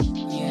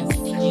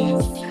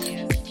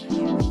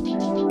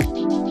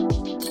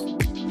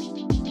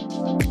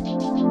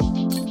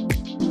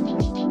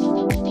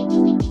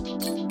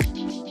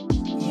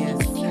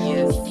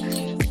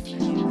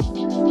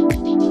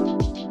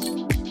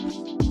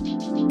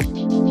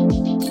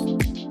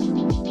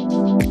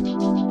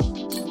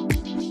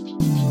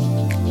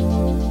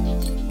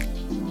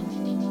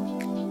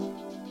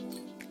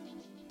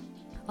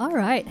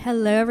right.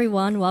 Hello,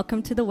 everyone.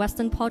 Welcome to the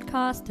Western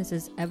Podcast. This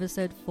is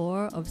episode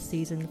 4 of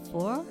season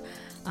 4.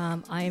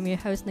 I am your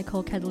host,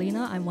 Nicole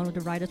Catalina. I'm one of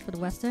the writers for the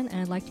Western, and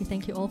I'd like to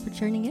thank you all for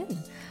tuning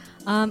in.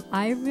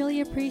 I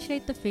really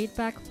appreciate the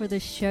feedback for the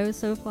show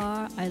so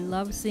far. I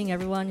love seeing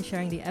everyone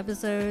sharing the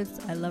episodes.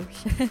 I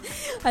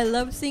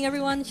love seeing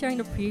everyone sharing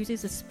the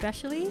previews,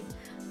 especially.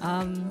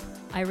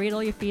 I read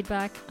all your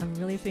feedback. I'm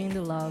really feeling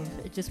the love.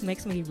 It just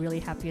makes me really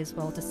happy as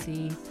well to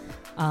see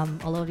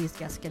all of these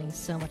guests getting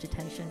so much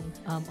attention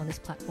on this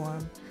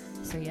platform.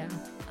 So yeah.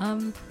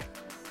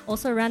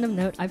 Also, a random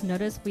note, I've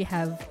noticed we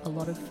have a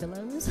lot of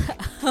fellows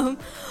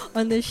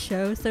on this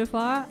show so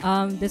far.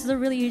 This is a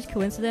really huge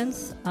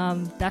coincidence.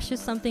 That's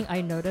just something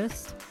I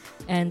noticed.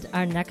 And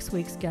our next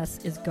week's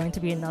guest is going to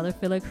be another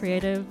fellow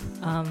creative.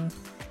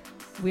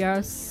 We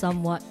are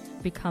somewhat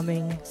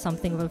becoming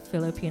something of a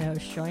Filipino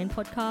Australian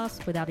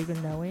podcast without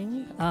even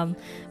knowing.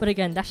 But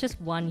again, that's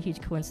just one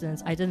huge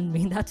coincidence. I didn't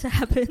mean that to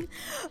happen.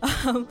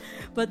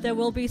 But there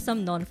will be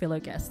some non-Filo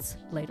guests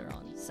later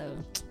on. So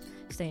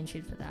stay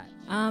tuned for that.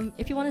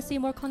 If you want to see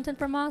more content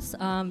from us,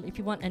 if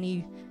you want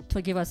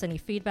to give us any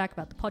feedback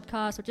about the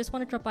podcast or just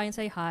want to drop by and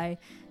say hi,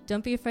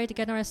 don't be afraid to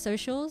get on our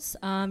socials.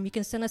 You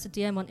can send us a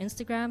DM on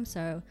Instagram.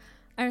 So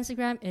our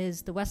Instagram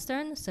is The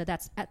Western, so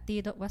that's at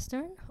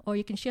the.western, or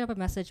you can shoot up a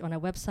message on our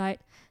website,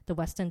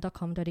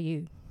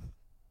 thewestern.com.au.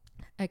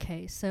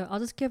 Okay, so I'll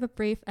just give a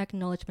brief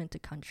acknowledgement to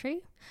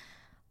country.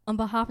 On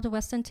behalf of the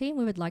Western team,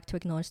 we would like to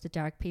acknowledge the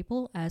Darug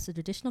people as the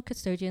traditional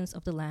custodians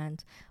of the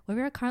land where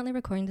we are currently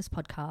recording this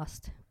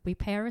podcast. We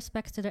pay our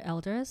respects to their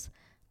elders,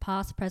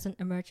 past, present,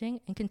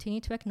 emerging, and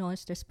continue to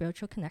acknowledge their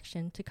spiritual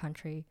connection to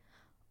country.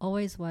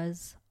 Always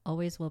was,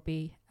 always will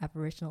be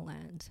Aboriginal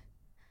land.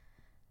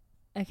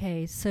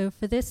 Okay, so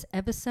for this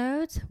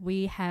episode,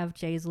 we have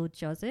Jazel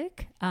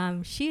Jozic.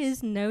 She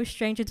is no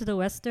stranger to the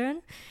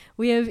Western.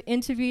 We have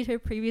interviewed her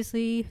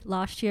previously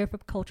last year for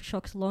Culture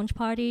Shock's launch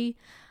party.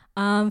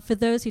 For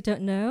those who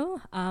don't know,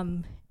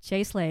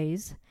 Jay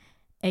Slays,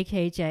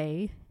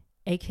 aka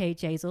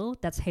Jazel,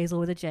 that's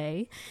Hazel with a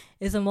J,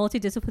 is a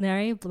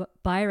multidisciplinary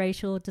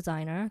biracial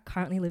designer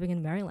currently living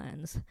in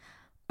Maryland.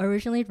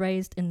 Originally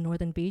raised in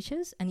Northern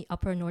Beaches and the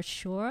Upper North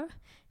Shore,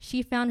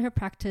 she found her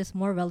practice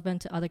more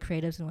relevant to other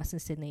creatives in Western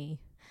Sydney.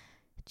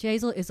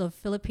 Jazel is of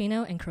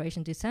Filipino and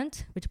Croatian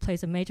descent, which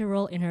plays a major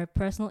role in her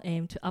personal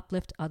aim to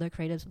uplift other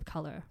creatives of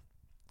color.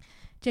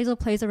 Jazel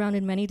plays around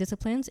in many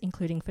disciplines,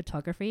 including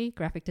photography,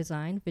 graphic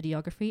design,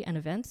 videography, and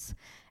events,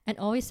 and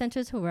always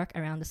centers her work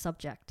around the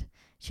subject.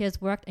 She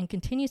has worked and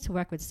continues to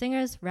work with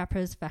singers,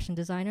 rappers, fashion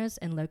designers,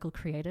 and local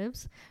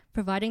creatives,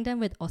 providing them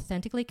with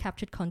authentically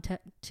captured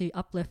content to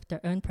uplift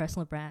their own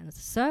personal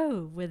brands.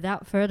 So,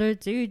 without further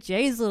ado,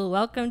 Jazel,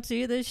 welcome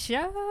to the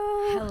show.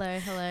 Hello.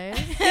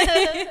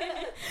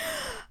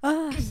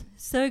 Oh,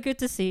 so good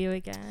to see you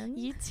again.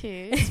 You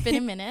too. It's been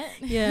a minute.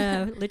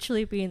 Yeah,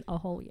 literally been a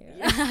whole year.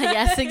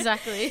 Yes,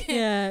 exactly.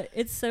 Yeah,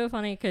 it's so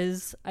funny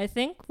because I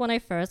think when I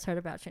first heard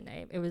about your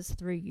name, it was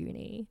through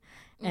uni.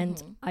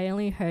 And I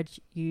only heard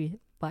you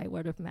by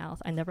word of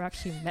mouth. I never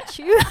actually met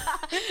you.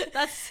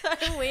 That's so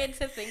weird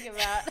to think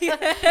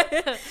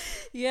about.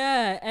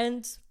 Yeah,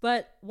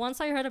 but once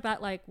I heard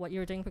about like what you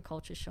were doing for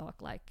Culture Shock,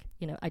 like,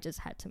 I just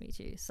had to meet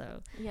you.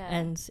 So yeah,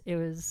 and it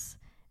was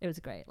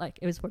great. Like,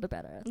 it was for the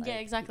better. Yeah,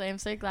 exactly. I'm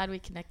so glad we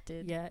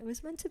connected. Yeah, it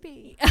was meant to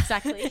be.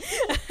 Exactly.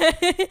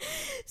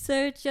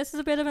 So just as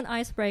a bit of an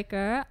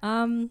icebreaker,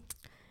 it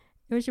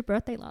was your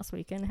birthday last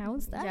weekend. How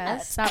was that?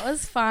 Yes, that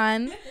was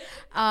fun.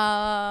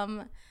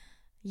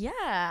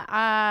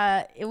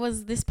 It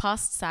was this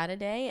past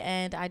Saturday,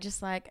 and I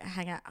just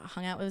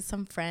hung out with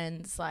some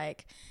friends.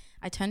 Like,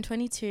 I turned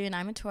 22 and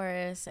I'm a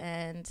Taurus,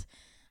 and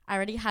I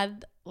already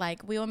had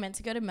we were meant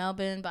to go to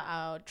Melbourne, but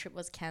our trip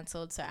was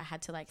cancelled, so I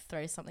had to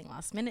throw something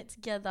last minute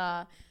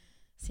together,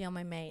 see all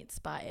my mates,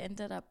 but it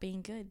ended up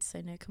being good,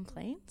 so no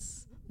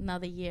complaints.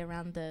 Another year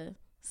around the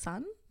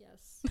sun.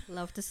 Yes,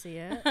 love to see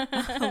it.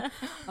 I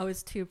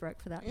was too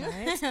broke for that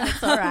night.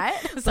 That's all right.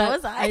 So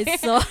was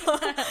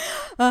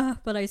I.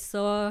 But I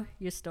saw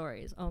your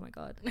stories. Oh my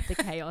god, the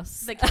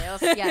chaos. The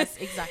chaos. Yes,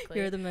 exactly.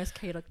 You're the most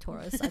chaotic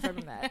Taurus I've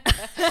ever met.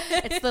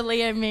 It's the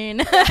Leo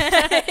moon.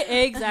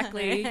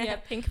 Exactly. Yeah,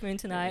 pink moon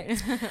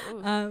tonight.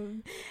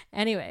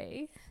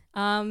 Anyway,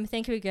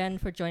 thank you again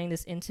for joining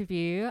this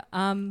interview.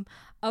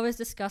 I was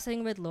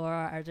discussing with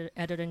Laura, our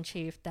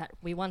editor-in-chief, that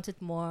we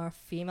wanted more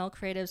female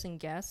creatives and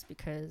guests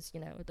because,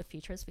 the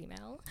future is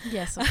female.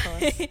 Yes, of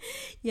course.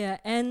 Yeah,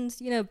 and,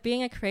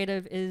 being a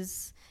creative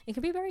it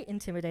can be very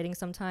intimidating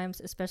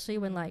sometimes, especially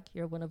when,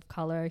 you're one of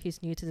color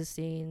who's new to the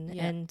scene.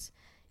 Yeah. And,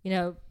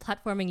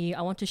 platforming you,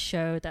 I want to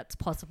show that's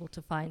possible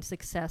to find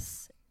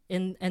success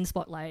in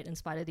Spotlight in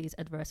spite of these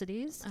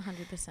adversities.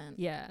 100%.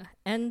 Yeah,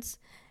 and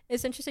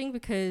it's interesting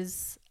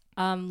because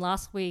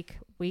last week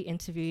we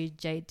interviewed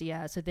Jade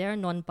Diaz. So they're a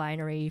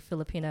non-binary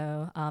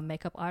Filipino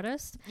makeup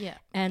artist. Yeah.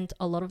 And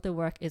a lot of the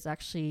work is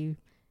actually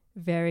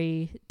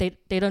they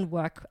don't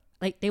work,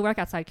 they work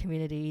outside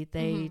community.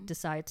 They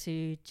decide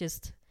to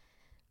just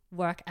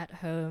work at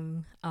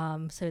home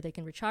so they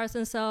can recharge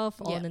themselves,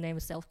 all in the name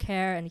of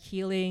self-care and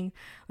healing.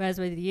 Whereas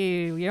with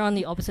you, you're on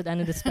the opposite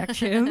end of the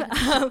spectrum.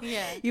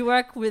 You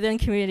work within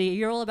community.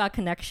 You're all about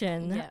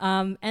connection.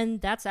 And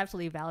that's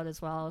absolutely valid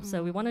as well.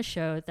 So we want to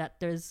show that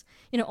there's,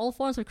 all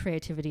forms of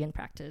creativity and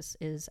practice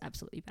is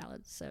absolutely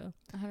valid. So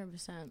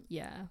 100%.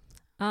 Yeah.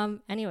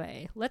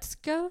 Anyway, let's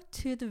go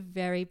to the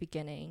very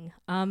beginning.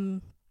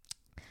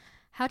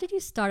 How did you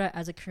start out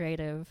as a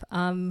creative?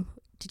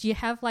 Did you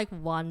have like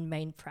one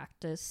main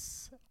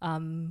practice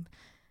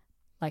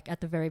like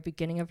at the very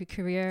beginning of your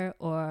career,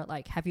 or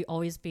like have you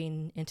always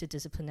been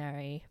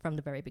interdisciplinary from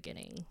the very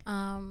beginning?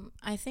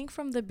 I think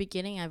from the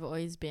beginning I've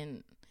always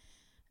been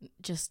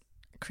just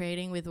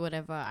creating with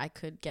whatever I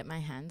could get my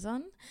hands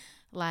on.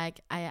 Like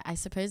I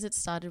suppose it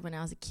started when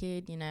I was a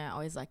kid, I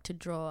always liked to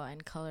draw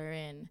and color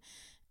in,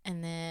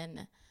 and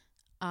then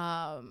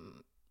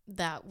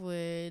that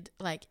would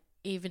like,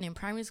 even in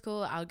primary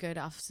school, I would go to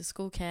after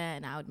school care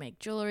and I would make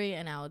jewelry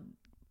and I would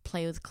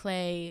play with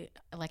clay,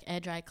 like air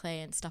dry clay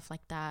and stuff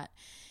like that.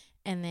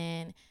 And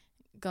then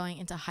going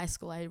into high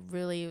school, I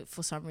really,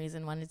 for some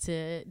reason, wanted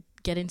to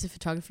get into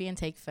photography and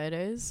take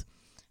photos.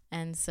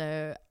 And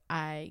so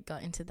I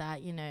got into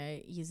that,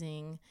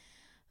 using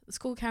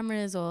school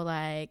cameras or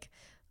like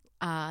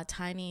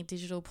tiny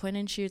digital point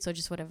and shoots or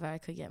just whatever I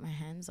could get my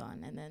hands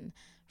on. And then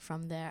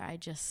from there, I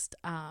just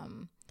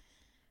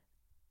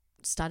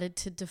started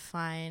to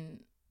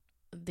define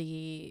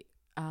the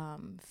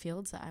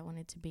fields that I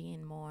wanted to be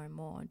in more and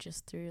more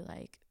just through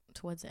like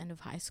towards the end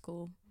of high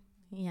school.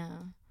 Yeah.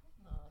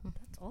 Oh,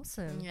 that's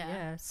awesome.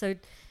 Yeah. So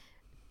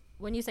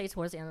when you say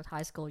towards the end of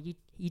high school, you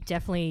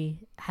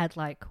definitely had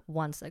like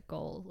one set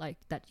goal, like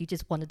that you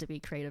just wanted to be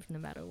creative no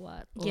matter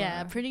what.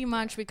 Yeah, pretty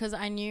much, because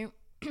I knew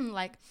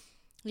like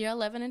year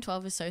 11 and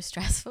 12 is so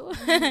stressful.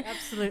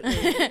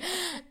 Absolutely.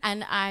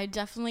 And I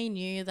definitely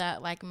knew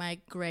that like my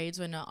grades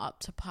were not up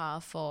to par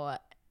for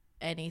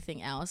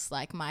anything else.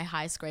 Like my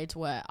highest grades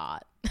were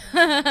art.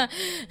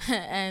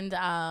 And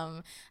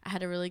I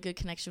had a really good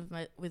connection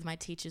with my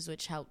teachers,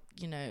 which helped,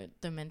 the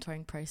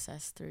mentoring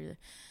process through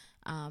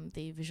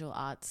the visual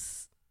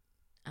arts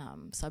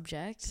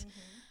subject.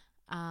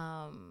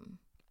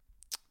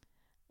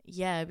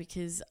 Yeah,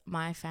 because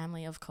my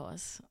family, of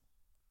course,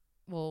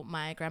 well,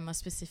 my grandma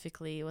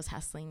specifically was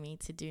hassling me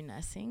to do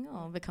nursing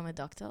or become a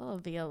doctor or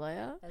be a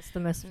lawyer. That's the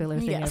most filler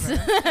thing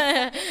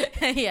ever.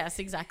 Yes,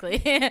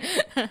 exactly.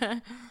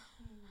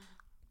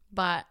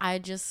 But I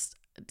just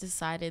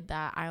decided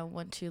that I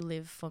want to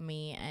live for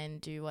me and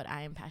do what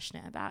I am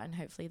passionate about, and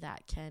hopefully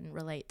that can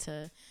relate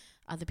to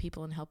other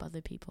people and help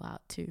other people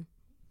out too.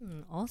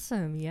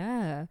 Awesome.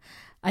 Yeah.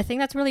 I think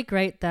that's really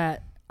great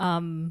that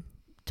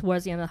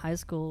towards the end of high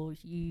school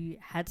you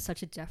had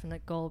such a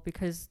definite goal,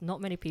 because not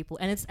many people,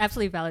 and it's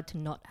absolutely valid to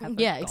not have a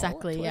goal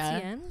exactly towards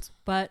the end,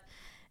 but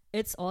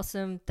it's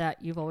awesome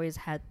that you've always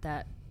had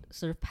that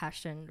sort of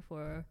passion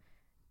for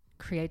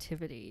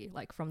creativity,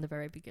 like from the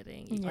very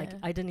beginning. Like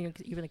I didn't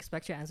even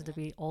expect your answer to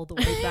be all the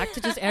way back to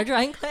just air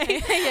drying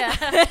clay.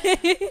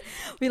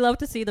 We love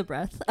to see the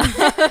breath.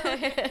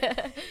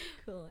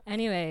 Cool.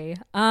 Anyway,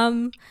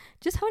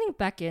 just honing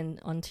back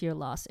in onto your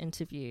last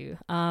interview,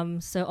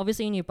 so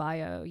obviously in your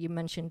bio you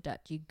mentioned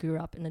that you grew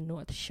up in the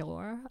North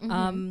Shore.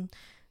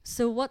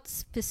 So what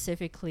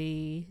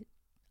specifically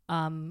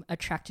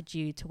attracted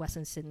you to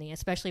Western Sydney,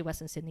 especially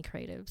Western Sydney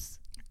creatives?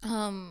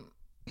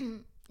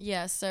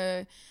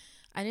 So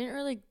I didn't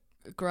really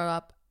grow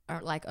up,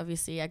 like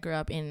obviously I grew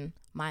up in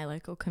my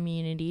local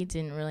community,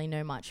 didn't really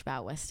know much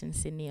about Western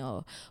Sydney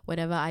or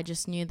whatever. I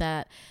just knew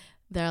that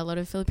there are a lot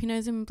of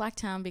Filipinos in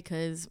Blacktown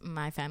because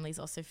my family's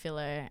also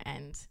Filo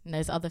and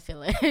knows other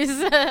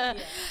Filos.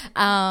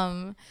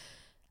 And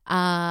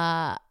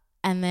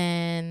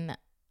then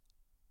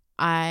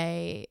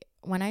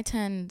when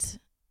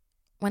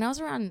I was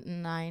around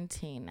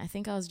 19, I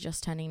think I was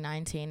just turning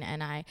 19,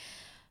 and I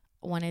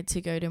wanted to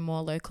go to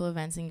more local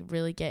events and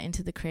really get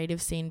into the creative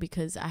scene,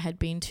 because I had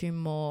been to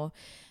more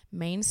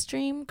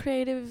mainstream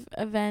creative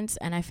events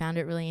and I found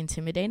it really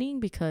intimidating,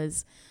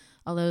 because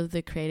a lot of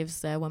the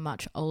creatives there were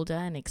much older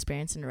and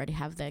experienced and already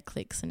have their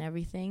cliques and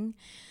everything.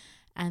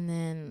 And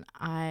then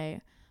I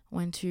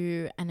went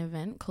to an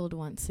event called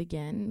Once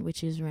Again,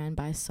 which is ran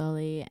by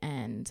Solly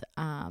and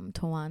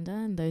Tawanda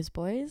and those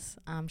boys.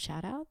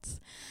 Shout outs.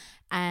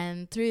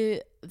 And through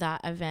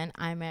that event,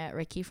 I met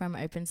Ricky from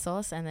Open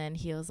Source, and then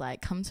he was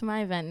like, come to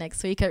my event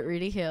next week at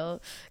Rudy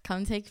Hill,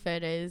 come take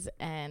photos.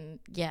 And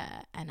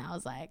and I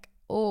was like,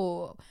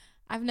 oh,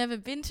 I've never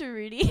been to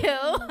Rudy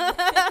Hill.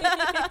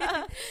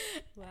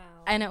 Wow.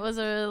 And it was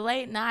a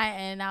late night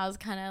and I was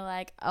kind of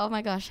like, oh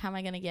my gosh, how am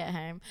I going to get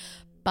home?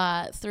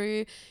 But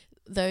through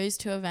those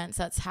two events,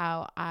 that's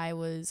how I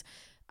was,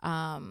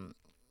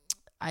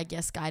 I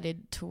guess,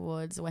 guided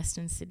towards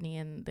Western Sydney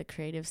and the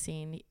creative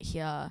scene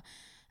here.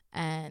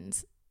 And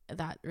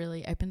that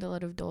really opened a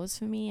lot of doors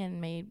for me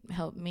and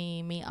helped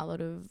me meet a lot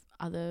of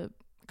other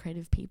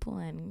creative people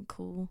and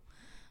cool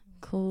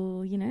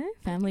cool,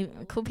 family,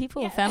 cool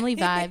people, family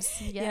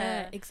vibes.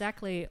 Yeah,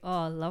 exactly.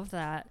 Oh, I love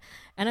that.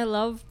 And I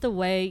love the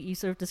way you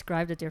sort of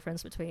describe the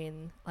difference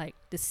between like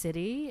the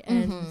city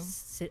and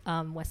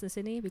Western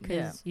Sydney,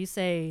 because you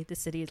say the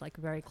city is like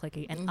very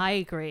cliquey, and I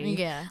agree.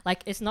 Yeah.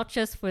 Like it's not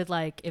just with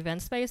like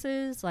event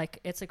spaces, like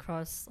it's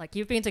across, like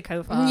you've been to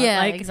Kofa. Yeah,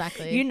 like,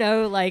 exactly. You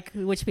know, like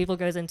which people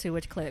goes into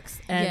which cliques,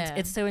 and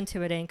it's so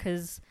intimidating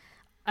because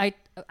I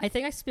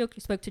think I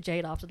spoke to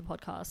Jade after the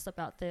podcast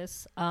about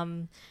this.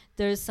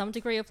 There's some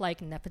degree of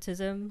like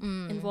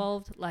nepotism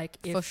involved. Like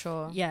if, for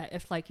sure. Yeah,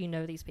 if like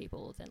these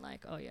people, then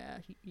like, oh yeah,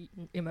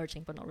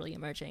 emerging but not really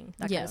emerging,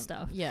 that kind of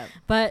stuff. Yeah.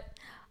 But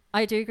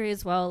I do agree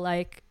as well.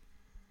 Like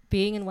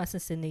being in Western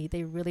Sydney,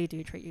 they really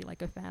do treat you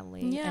like a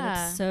family.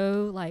 Yeah. And it's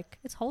so like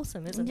it's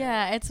wholesome, isn't it?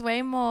 Yeah, it's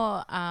way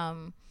more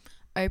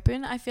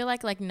open. I feel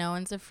like no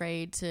one's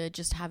afraid to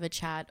just have a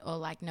chat, or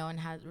like no one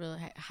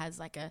has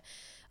like a,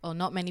 or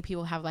not many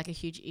people have like a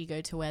huge ego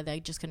to where they're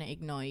just going to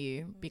ignore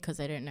you because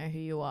they don't know who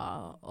you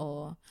are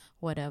or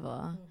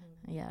whatever.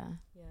 Yeah.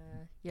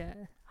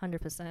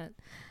 100%.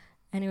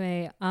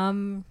 Anyway,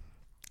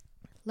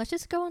 let's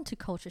just go on to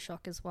culture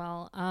shock as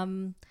well.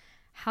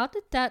 How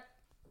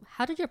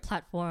did your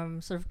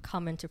platform sort of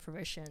come into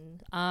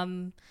fruition?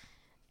 And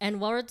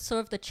what are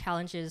sort of the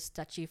challenges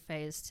that you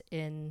faced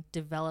in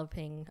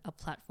developing a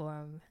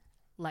platform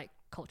like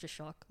Culture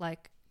Shock?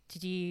 Like,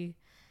 did you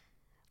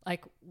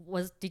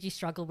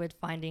struggle with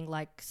finding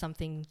like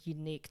something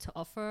unique to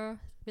offer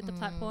with the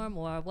platform,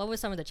 or what were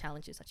some of the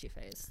challenges that you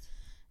faced?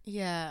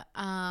 Yeah,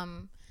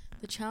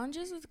 the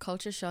challenges with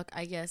Culture Shock,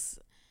 I guess,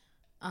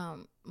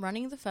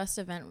 running the first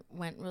event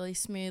went really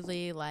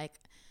smoothly. Like,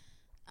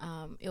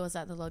 it was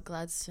at the Lord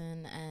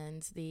Gladstone,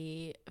 and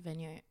the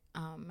venue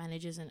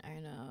managers and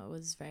owner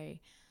was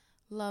very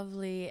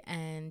lovely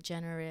and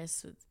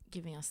generous with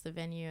giving us the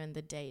venue and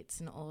the dates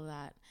and all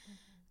that.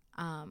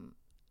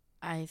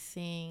 I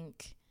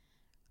think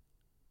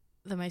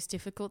the most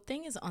difficult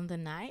thing is on the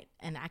night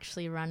and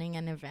actually running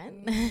an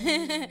event.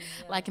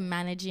 Like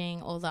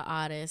managing all the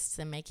artists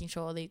and making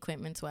sure all the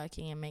equipment's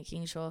working and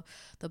making sure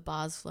the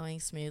bar's flowing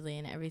smoothly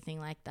and everything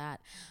like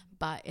that.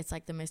 But it's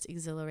like the most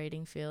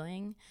exhilarating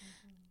feeling.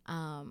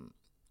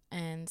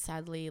 And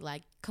sadly,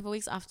 like a couple of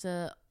weeks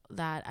after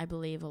that, I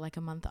believe, or like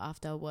a month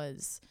after,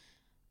 was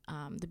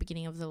the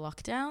beginning of the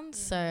lockdown.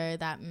 So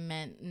that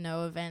meant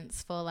no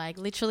events for like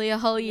literally a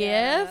whole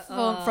year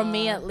from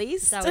me, at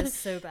least. That was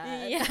so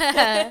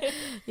bad.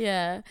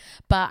 Yeah.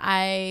 But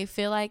I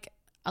feel like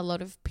a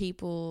lot of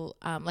people,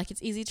 like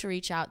it's easy to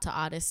reach out to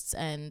artists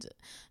and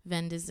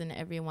vendors and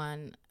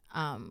everyone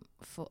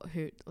for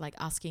who like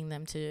asking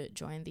them to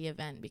join the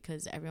event,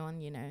 because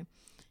everyone,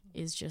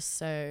 is just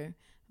so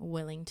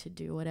willing to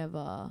do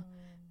whatever,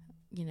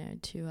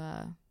 to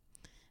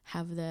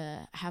have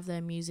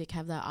their music,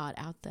 have their art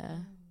out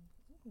there.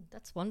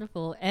 That's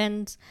wonderful.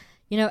 And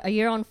a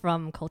year on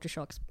from Culture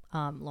Shock's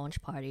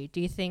launch party, do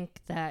you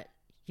think that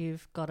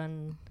you've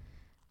gotten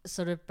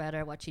sort of better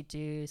at what you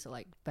do, so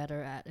like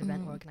better at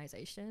event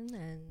organization?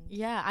 And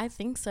yeah, I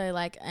think so,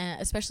 like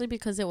especially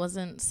because it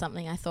wasn't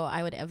something I thought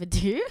I would ever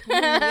do.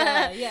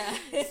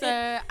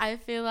 So I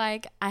feel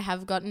like I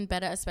have gotten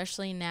better,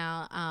 especially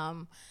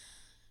now.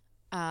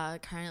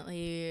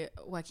 Currently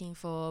working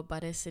for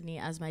Butter Sydney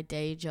as my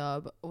day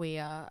job. We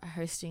are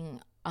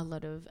hosting a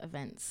lot of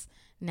events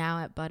now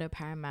at Butter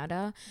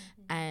Parramatta,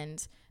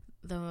 and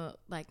the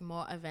like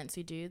more events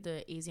we do,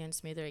 the easier and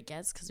smoother it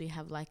gets, because we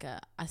have like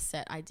a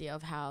set idea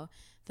of how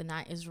the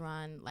night is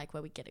run, like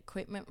where we get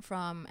equipment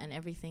from and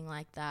everything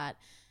like that,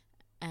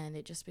 and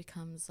it just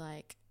becomes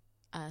like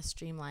a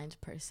streamlined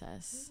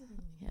process.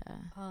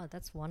 Oh,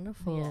 that's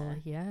wonderful.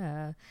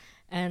 Yeah.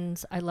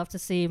 And I'd love to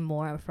see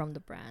more from the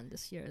brand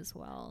this year as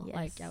well. Yes.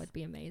 Like that would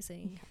be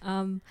amazing.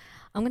 I'm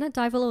gonna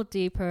dive a little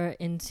deeper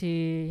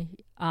into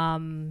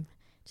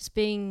just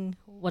being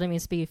what it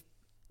means to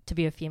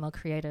be a female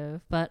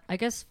creative. But I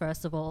guess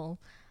first of all,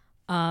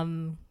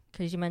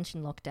 because you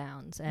mentioned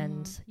lockdowns,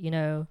 and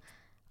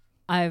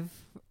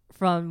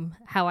from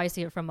how I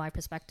see it from my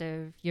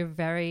perspective, you're a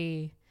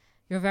very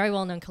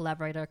well-known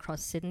collaborator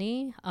across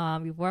Sydney.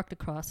 You've worked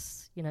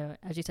across,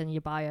 as you said in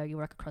your bio, you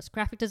work across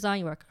graphic design,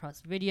 you work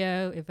across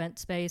video, event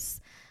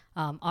space,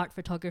 art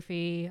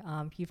photography.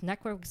 You've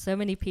networked with so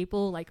many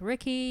people like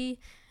Ricky.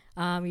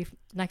 You've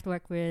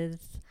networked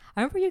with,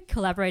 I remember you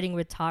collaborating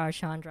with Tara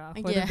Chandra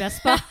for the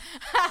Vespa.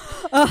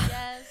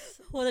 Yes.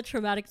 What a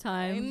traumatic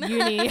time.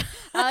 Uni.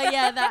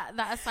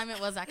 That assignment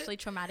was actually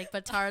traumatic,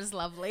 but Tara's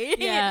lovely.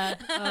 Yeah.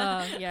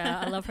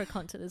 I love her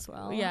content as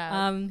well.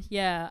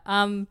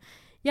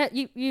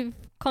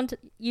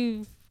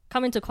 You've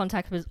come into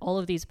contact with all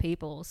of these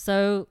people.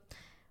 So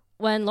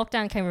when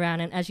lockdown came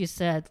around, and as you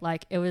said,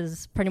 like it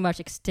was pretty much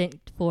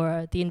extinct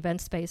for the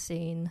event space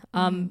scene.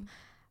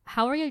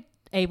 How are you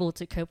able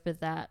to cope with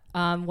that?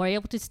 Were you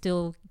able to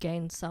still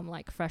gain some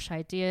like fresh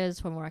ideas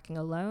from working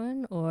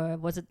alone, or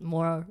was it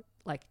more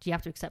like, do you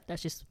have to accept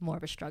that's just more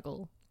of a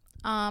struggle?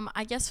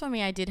 I guess for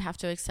me, I did have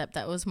to accept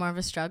that it was more of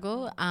a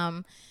struggle.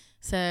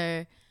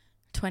 So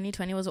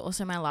 2020 was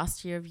also my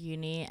last year of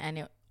uni, and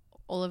it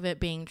all of it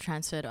being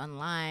transferred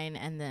online,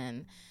 and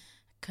then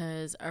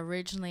because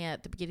originally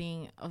at the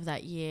beginning of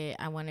that year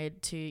I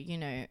wanted to, you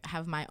know,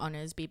 have my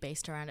honors be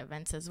based around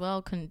events as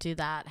well. Couldn't do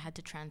that, had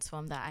to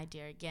transform that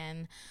idea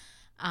again.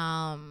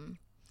 And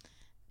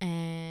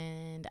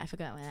I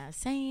forgot what I was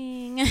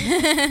saying.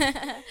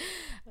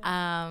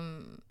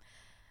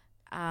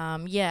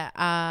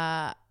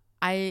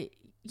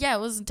 It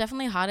was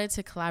definitely harder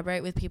to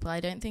collaborate with people. I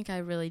don't think I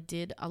really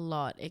did a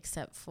lot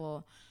except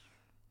for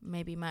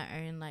maybe my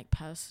own like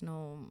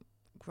personal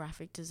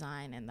graphic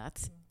design, and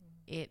that's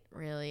it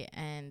really.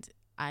 And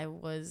I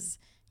was,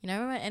 you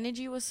know, my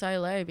energy was so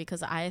low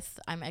because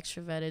I'm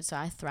extroverted, so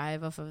I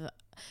thrive off of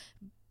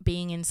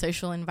being in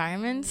social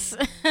environments.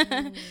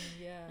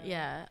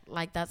 Yeah,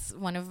 like that's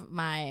one of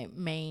my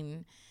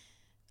main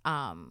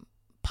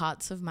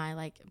parts of my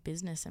like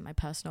business and my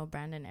personal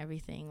brand and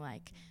everything.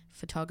 Like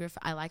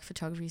I like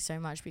photography so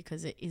much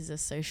because it is a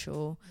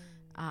social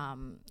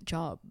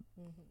job.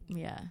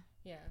 Yeah.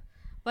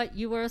 But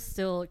you were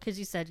still, because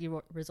you said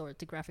you resorted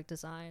to graphic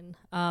design.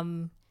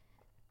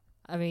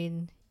 I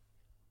mean,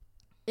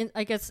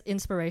 I guess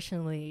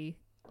inspirationally,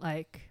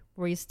 like,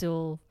 were you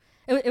still?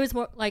 It was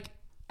more like,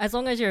 as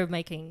long as you're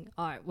making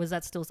art, was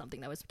that still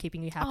something that was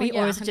keeping you happy,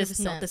 or is it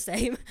just 100%. Not the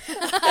same?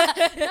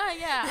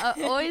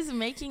 Always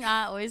making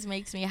art always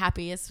makes me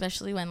happy,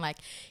 especially when like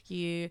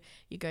you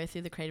go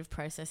through the creative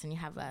process and you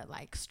have that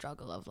like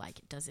struggle of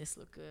like, does this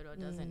look good or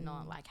does it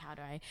not? Like, how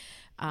do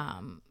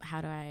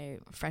I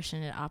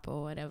freshen it up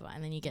or whatever?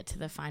 And then you get to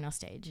the final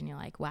stage and you're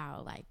like,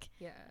 wow, like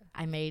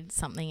I made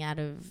something out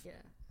of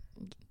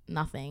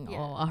nothing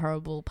or a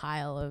horrible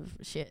pile of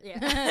shit.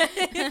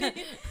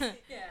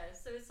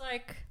 So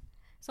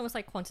it's almost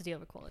like quantity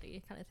over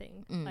quality kind of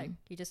thing. Like,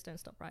 you just don't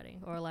stop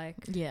writing, or like,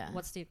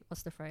 what's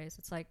the phrase?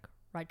 It's like,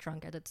 write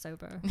drunk, edit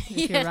sober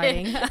if you're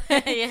writing.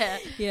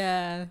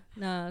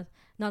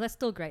 No, that's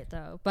still great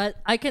though. But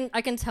I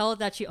can tell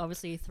that you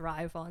obviously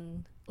thrive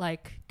on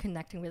like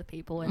connecting with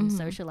people and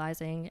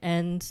socializing.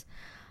 And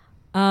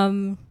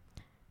I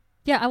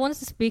wanted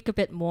to speak a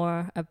bit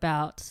more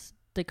about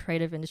the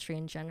creative industry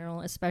in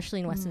general,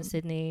 especially in Western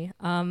Sydney.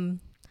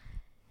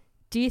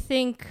 Do you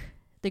think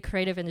the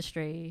creative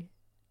industry,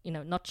 you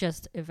know, not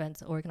just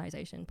events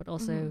organization, but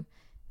also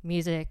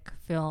music,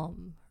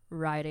 film,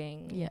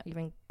 writing,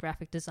 even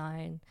graphic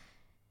design,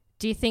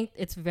 do you think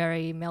it's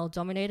very male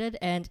dominated?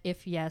 And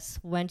if yes,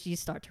 when do you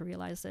start to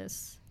realize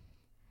this?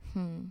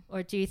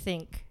 Or do you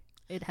think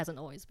it hasn't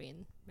always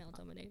been male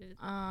dominated?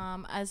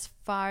 As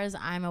far as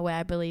I'm aware,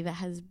 I believe it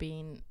has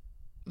been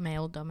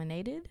male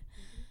dominated.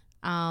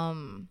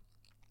 And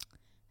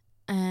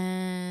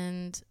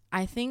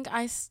I think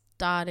I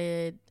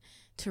started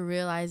to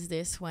realize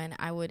this when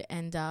I would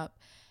end up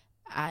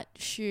at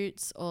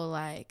shoots or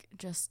like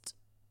just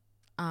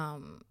I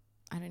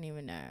don't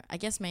even know, I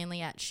guess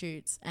mainly at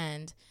shoots,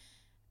 and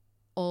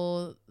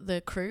all the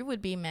crew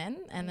would be men,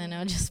 and then it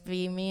would just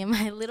be me and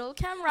my little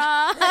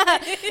camera.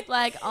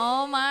 Like,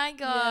 oh my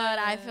god,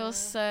 I feel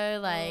so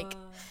like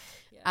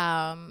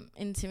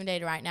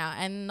intimidated right now,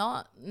 and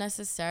not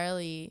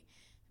necessarily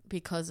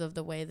because of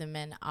the way the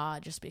men are,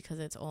 just because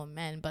it's all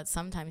men, but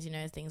sometimes, you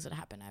know, things would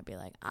happen, I'd be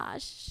like,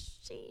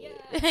 shit.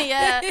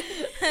 Yeah,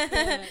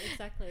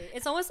 exactly.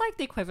 It's almost like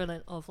the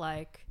equivalent of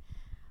like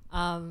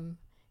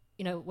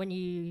you know, when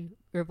you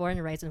were born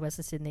and raised in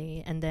Western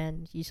Sydney, and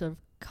then you sort of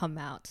come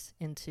out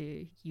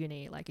into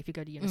uni, like if you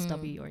go to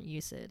UNSW or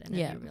UCID, and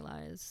then you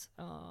realize,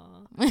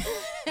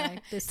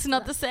 like, this it's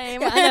not the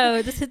same. I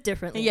know, this hit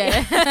differently.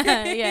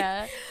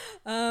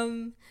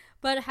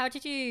 But how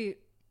did you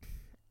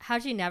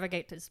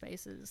navigate those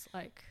spaces,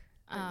 like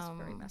those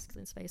very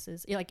masculine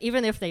spaces, like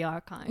even if they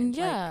are kind?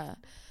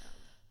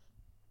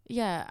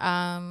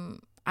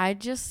 I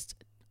just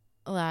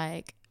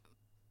like,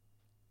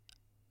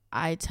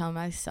 I tell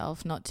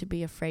myself not to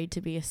be afraid to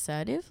be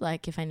assertive.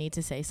 Like, if I need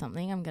to say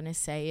something, I'm gonna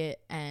say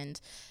it,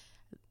 and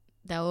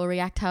they will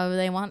react however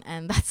they want,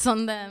 and that's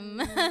on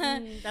them.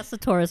 That's the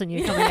Taurus in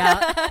you coming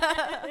out.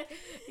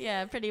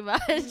 Yeah, pretty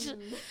much.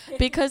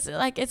 Because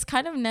like, it's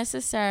kind of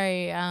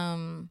necessary.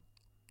 I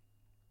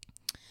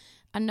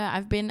know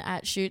I've been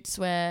at shoots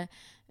where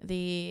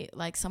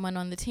someone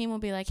on the team will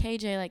be like, hey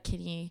Jay, like,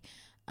 can you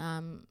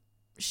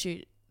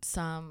shoot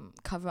some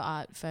cover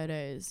art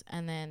photos?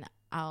 And then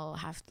I'll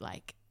have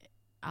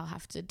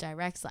to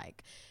direct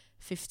like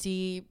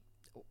 50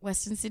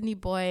 Western Sydney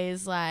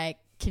boys, like,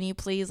 can you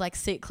please like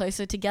sit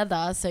closer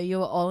together so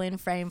you're all in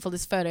frame for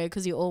this photo,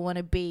 because you all want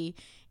to be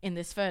in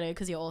this photo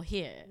because you're all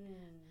here.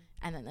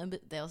 And then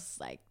they'll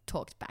like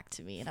talk back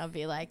to me, and I'll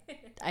be like,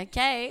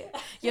 okay,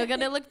 you're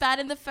gonna look bad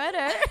in the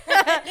photo.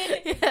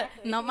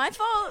 Not my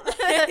fault.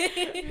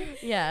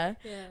 Yeah.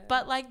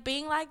 But like,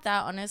 being like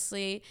that,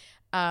 honestly,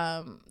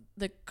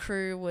 the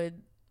crew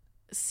would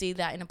see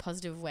that in a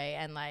positive way,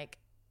 and like,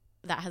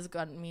 that has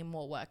gotten me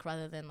more work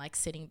rather than like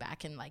sitting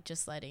back and like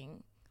just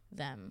letting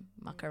them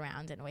muck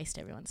around and waste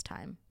everyone's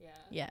time.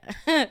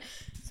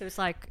 So it's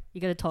like, you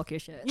gotta talk your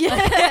shit.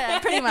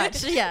 Pretty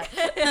much.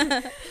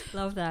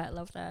 Love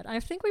that. I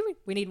think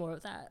we need more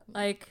of that.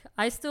 Like,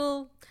 I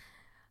still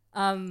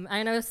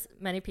I know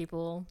many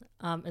people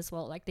as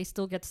well, like they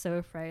still get so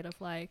afraid of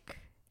like,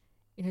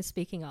 you know,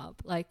 speaking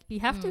up. Like you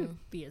have to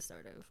be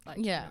assertive. Like,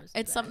 yeah, you know,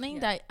 it's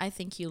something that I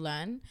think you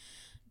learn,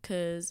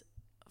 because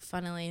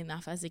funnily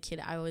enough, as a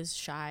kid, I was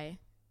shy.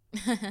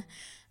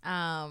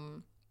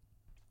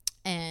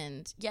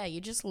 And yeah, you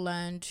just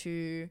learn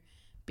to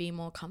be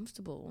more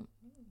comfortable.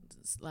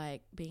 It's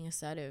like being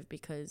assertive,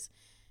 because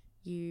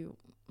you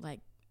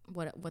like,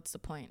 what's the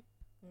point?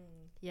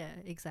 Yeah,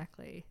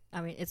 exactly. I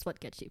mean, it's what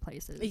gets you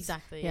places.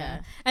 Exactly.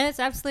 Yeah. And it's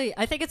absolutely,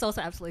 I think it's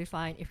also absolutely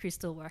fine if you're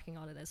still working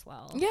on it as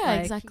well. Yeah,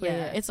 like, exactly.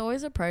 It's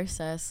always a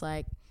process.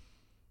 Like,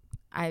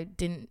 I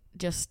didn't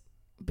just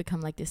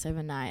become like this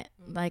overnight.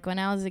 Like when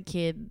I was a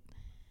kid,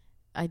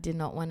 I did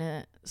not want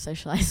to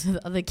socialize with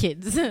other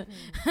kids. So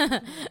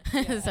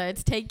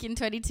it's taken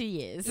 22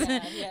 years.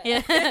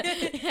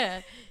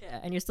 Yeah.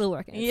 And you're still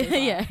working.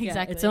 Yeah,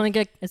 exactly. It's only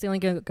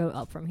going to go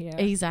up from here.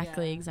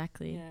 Exactly.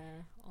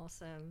 Yeah,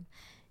 awesome.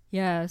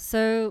 Yeah,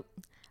 so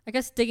I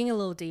guess digging a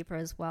little deeper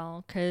as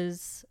well,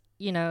 because,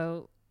 you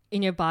know,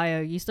 in your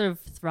bio, you sort of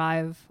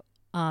thrive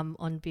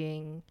on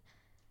being,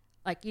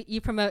 like,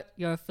 you promote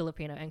your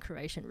Filipino and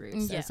Croatian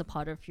roots as a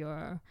part of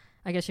your,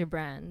 I guess, your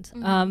brand.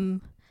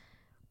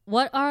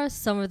 What are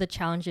some of the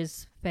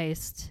challenges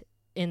faced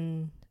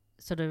in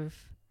sort of,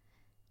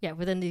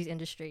 within these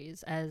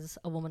industries as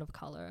a woman of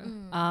color?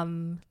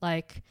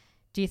 Like,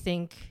 do you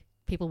think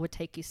people would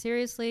take you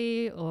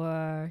seriously,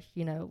 or,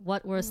 you know,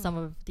 what were some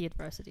of the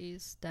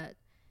adversities that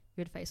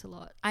you would face a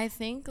lot? I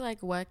think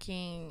like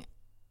working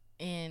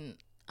in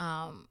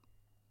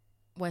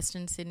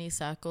Western Sydney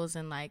circles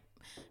and like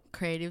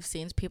creative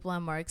scenes, people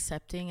are more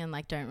accepting and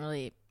like don't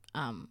really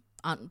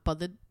aren't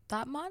bothered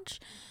that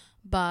much.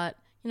 But,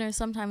 you know,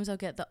 sometimes I'll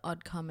get the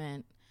odd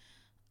comment.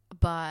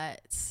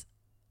 But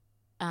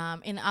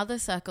in other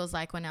circles,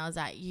 like when I was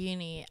at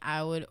uni,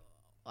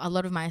 a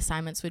lot of my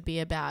assignments would be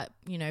about,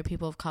 you know,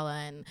 people of color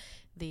and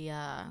the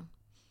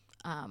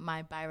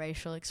my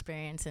biracial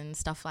experience and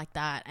stuff like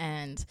that.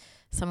 And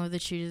some of the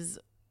tutors,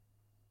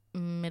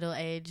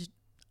 middle-aged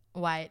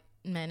white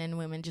men and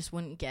women, just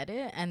wouldn't get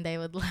it, and they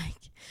would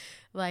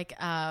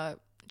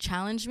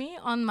challenge me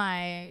on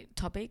my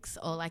topics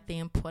or like the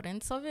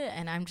importance of it.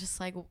 And I'm just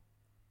like,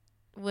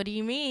 what do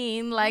you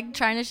mean? Like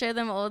trying to show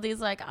them all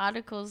these like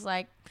articles,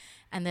 like,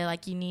 and they're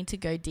like, you need to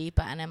go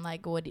deeper. And I'm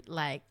like, what?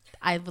 Like,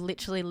 I've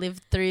literally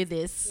lived through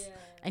this,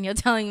 and you're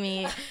telling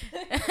me,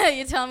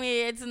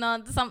 it's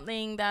not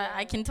something that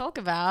I can talk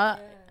about.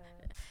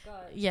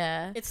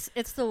 Yeah.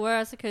 It's the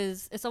worst,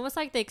 because it's almost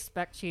like they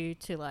expect you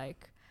to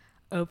like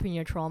open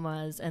your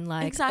traumas and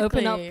like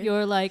open up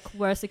your like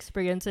worst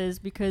experiences,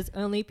 because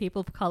only people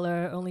of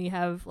color only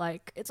have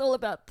like, it's all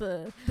about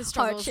the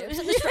hardships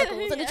and the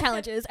struggles and the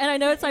challenges. And I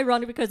know it's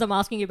ironic because I'm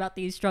asking you about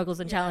these struggles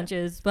and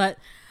challenges, but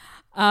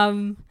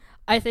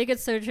I think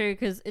it's so true,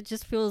 because it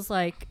just feels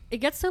like it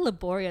gets so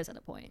laborious at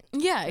a point.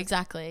 Yeah,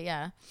 exactly.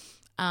 Yeah.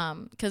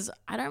 Because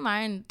I don't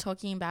mind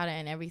talking about it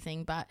and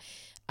everything, but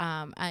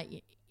at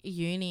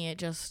uni it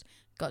just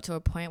got to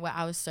a point where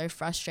I was so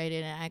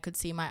frustrated, and I could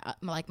see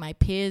my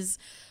peers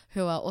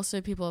who are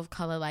also people of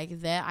color,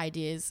 like their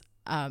ideas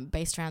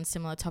based around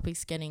similar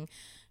topics getting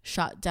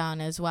shut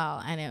down as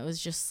well, and it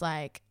was just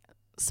like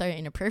so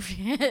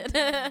inappropriate.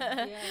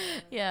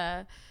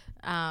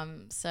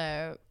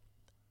 So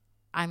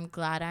I'm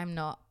glad I'm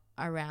not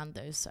around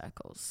those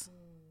circles.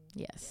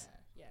 Yes.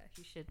 Yeah,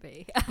 you should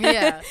be.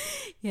 Yeah.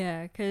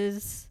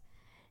 Because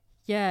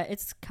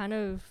it's kind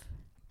of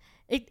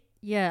it.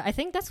 Yeah, I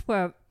think that's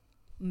where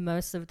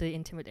most of the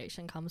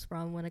intimidation comes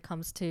from when it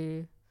comes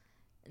to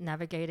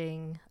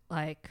navigating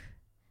like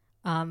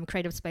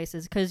creative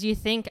spaces, because you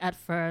think at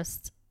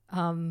first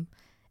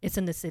it's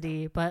in the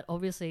city, but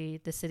obviously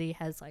the city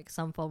has like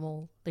some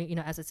formal, you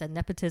know, as I said,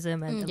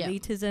 nepotism and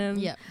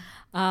elitism.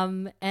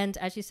 And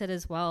as you said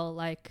as well,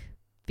 like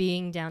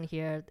being down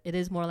here, it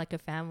is more like a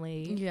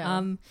family.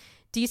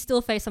 Do you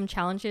still face some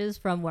challenges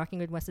from working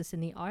with Western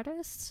Sydney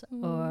artists,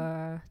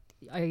 or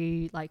are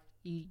you like,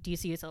 do you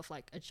see yourself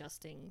like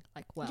adjusting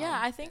like well? Yeah,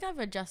 I think I've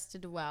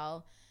adjusted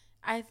well.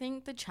 I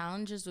think the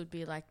challenges would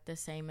be like the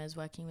same as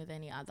working with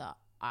any other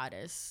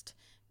artist,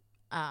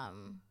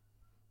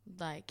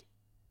 like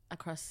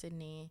across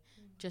Sydney,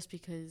 just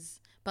because,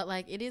 but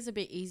like it is a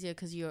bit easier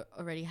because you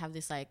already have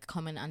this like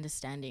common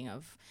understanding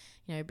of,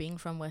 you know, being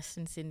from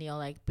Western Sydney or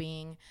like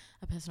being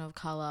a person of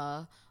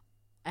color,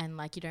 and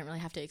like you don't really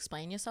have to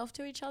explain yourself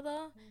to each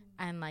other,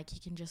 and like you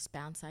can just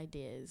bounce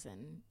ideas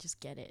and just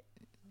get it.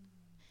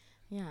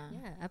 Yeah,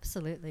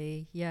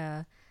 absolutely.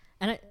 Yeah.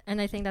 And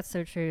I think that's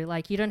so true.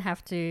 Like you don't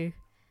have to,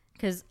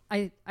 because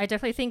I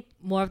definitely think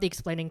more of the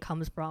explaining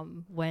comes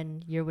from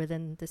when you're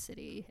within the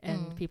city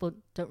and people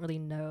don't really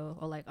know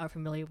or like are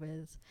familiar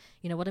with,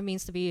 you know, what it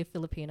means to be a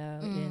Filipino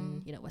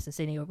in, you know, Western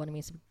Sydney, or what it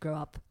means to grow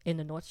up in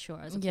the North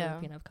Shore as a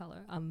Filipino of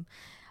color.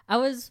 I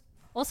was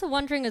also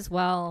wondering as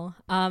well,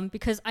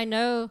 because I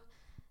know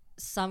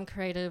some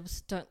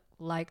creatives don't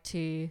like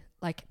to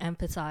like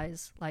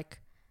emphasize.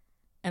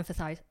 That's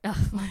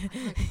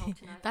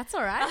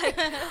all right.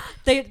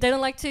 They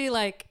don't like to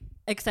like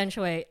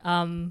accentuate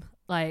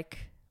like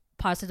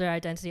parts of their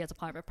identity as a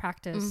part of a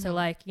practice. So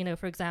like, you know,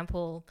 for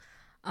example,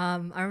 I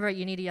remember at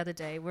uni the other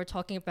day, we were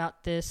talking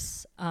about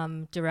this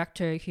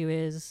director who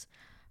is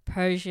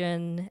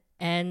Persian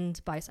and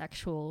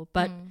bisexual,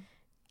 but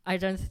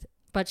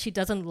but she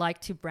doesn't like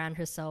to brand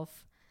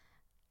herself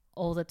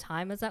all the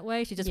time as that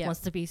way. She just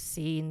wants to be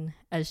seen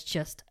as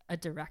just a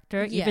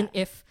director, even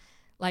if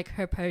like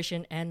her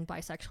Persian and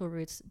bisexual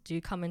roots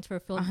do come into her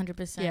film. 100%.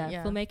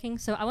 Filmmaking.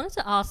 So I wanted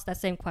to ask that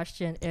same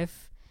question: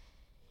 if,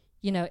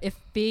 you know,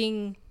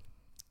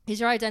 is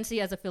your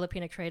identity as a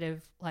Filipino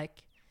creative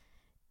like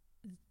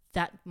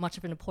that much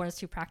of an importance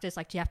to practice?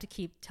 Like, do you have to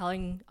keep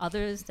telling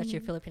others that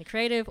you're Filipino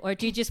creative, or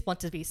do you just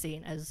want to be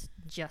seen as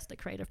just a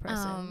creative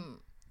person?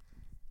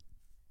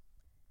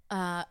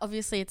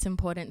 Obviously it's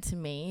important to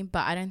me,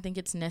 but I don't think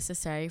it's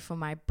necessary for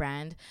my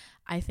brand.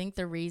 I think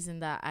the reason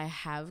that I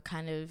have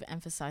kind of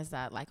emphasized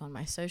that like on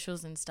my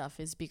socials and stuff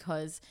is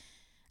because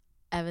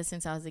ever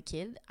since I was a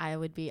kid, I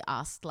would be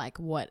asked like,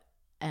 what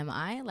am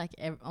I? Like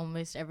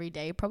almost every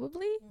day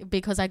probably,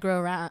 because I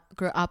grew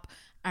up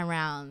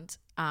around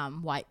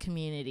white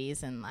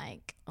communities and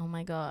like, oh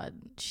my God,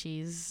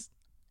 she's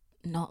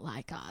not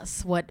like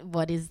us.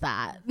 What is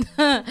that?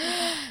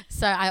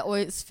 So I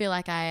always feel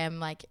like I am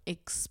like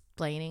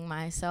explaining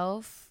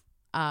myself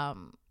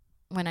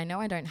when I know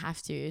I don't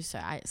have to. So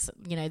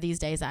you know, these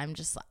days I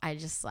just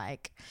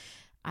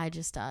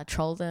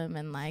troll them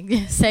and like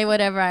say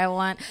whatever I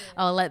want.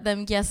 I'll let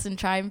them guess and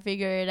try and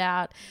figure it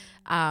out.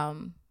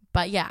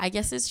 But yeah, I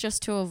guess it's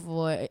just to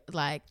avoid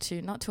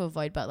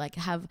but like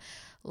have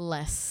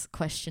less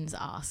questions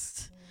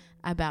asked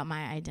about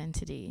my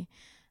identity.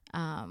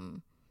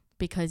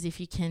 Because if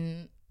you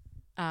can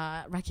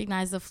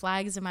recognize the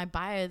flags in my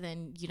bio,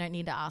 then you don't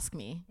need to ask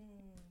me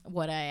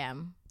what I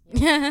am.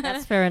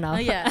 That's fair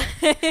enough. Yeah.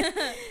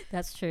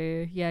 That's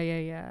true.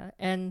 Yeah.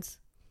 And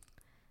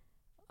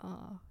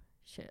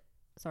shit.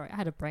 Sorry, I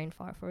had a brain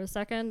fart for a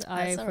second.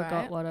 I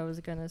forgot what I was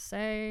gonna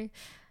say.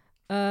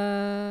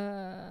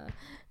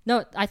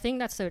 No, I think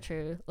that's so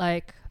true.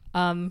 Like,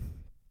 I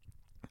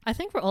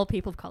think for all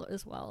people of color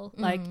as well,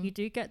 like you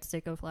do get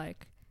sick of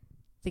like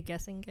the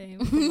guessing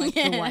game from, like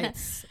the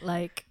whites.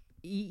 Like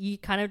you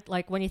kind of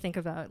like, when you think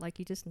about it, like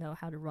you just know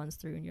how it runs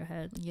through in your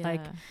head.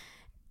 Like,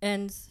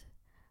 and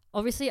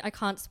obviously I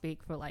can't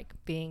speak for like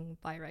being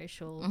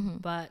biracial,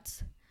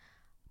 but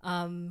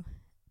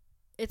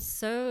it's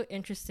so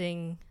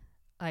interesting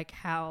like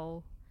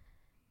how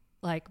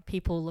like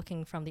people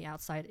looking from the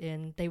outside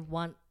in, they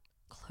want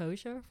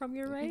closure from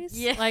your race.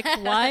 Like,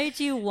 why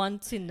do you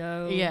want to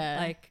know?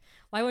 Like,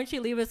 why won't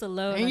you leave us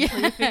alone until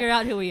you figure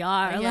out who we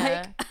are?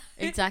 Like,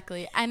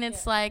 exactly. And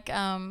it's like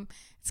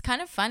it's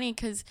kind of funny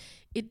because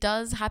it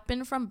does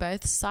happen from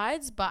both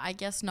sides, but I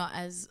guess not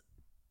as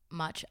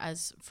much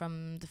as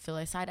from the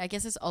philo side. I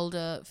guess it's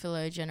older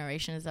philo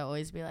generations that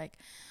always be like,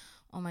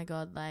 oh my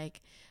God,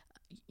 like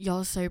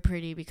you're so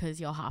pretty because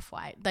you're half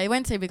white. They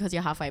won't say because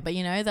you're half white, but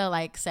you know, they'll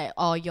like say,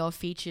 oh, your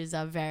features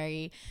are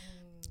very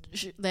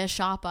they're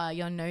sharper,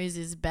 your nose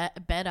is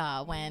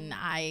better. When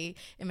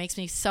it makes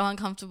me so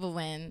uncomfortable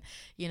when,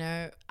 you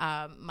know,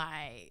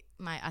 my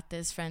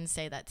ate's friends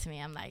say that to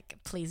me. I'm like,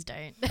 please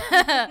don't.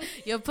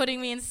 You're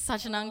putting me in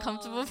such an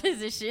uncomfortable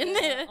position.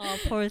 Oh,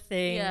 poor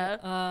thing.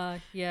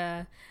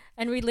 Yeah.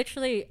 And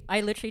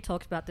I literally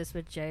talked about this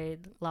with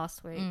Jade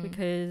last week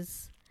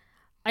because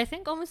I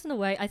think almost in a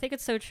way, I think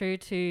it's so true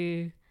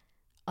to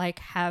like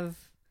have,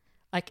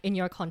 like in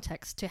your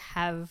context, to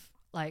have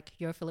like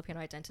your Filipino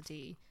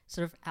identity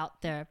sort of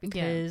out there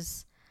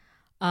because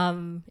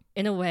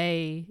in a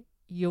way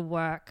your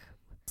work,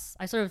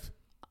 I sort of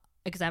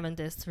examined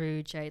this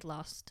through Jade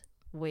last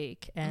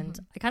week and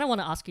I kind of want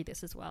to ask you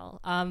this as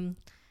well. And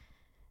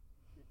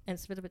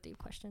it's a bit of a deep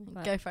question,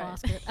 but go for I'll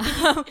it.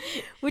 ask it.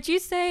 Would you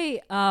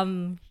say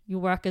your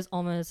work is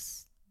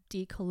almost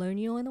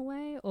decolonial in a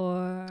way,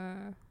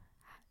 or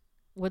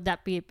would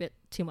that be a bit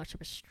too much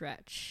of a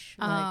stretch?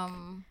 Like,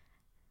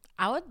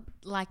 I would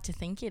like to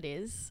think it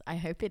is. I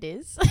hope it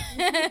is.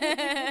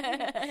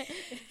 I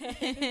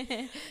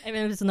mean,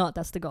 if it's not,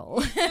 that's the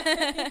goal.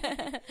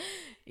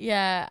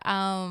 Yeah.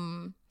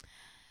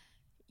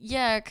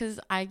 Yeah, because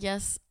I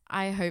guess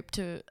I hope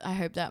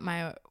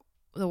that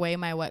the way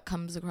my work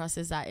comes across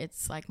is that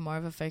it's like more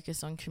of a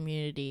focus on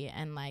community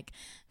and like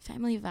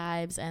family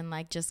vibes and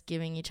like just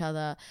giving each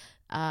other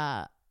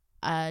a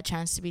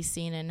chance to be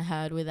seen and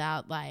heard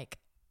without like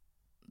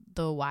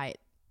the white,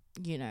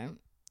 you know,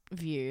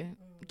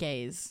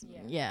 gaze.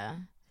 Yeah.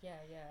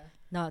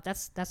 No,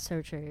 that's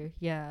so true.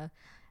 Yeah.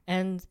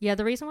 And yeah,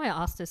 the reason why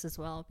I asked this as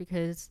well,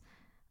 because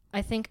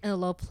I think in a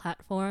lot of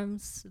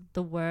platforms,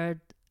 the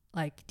word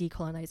like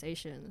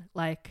decolonization,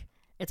 like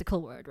it's a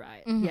cool word,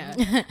 right?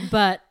 Yeah.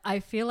 But I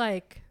feel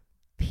like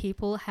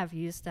people have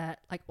used that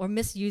like, or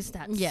misused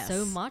that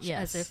so much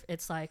as if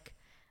it's like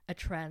a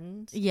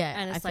trend. Yeah.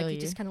 And it's I like feel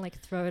you just kind of like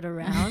throw it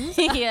around.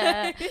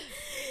 Yeah.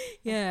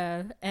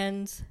 Yeah.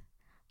 And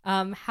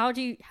how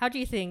do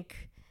you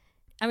think,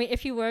 I mean,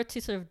 if you were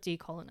to sort of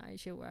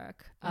decolonize your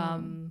work,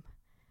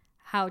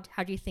 how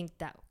do you think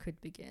that could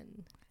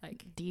begin?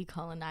 Like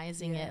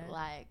decolonizing it,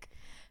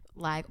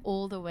 like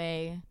all the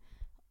way.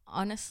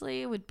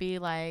 honestly would be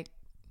like,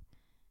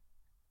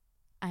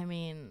 I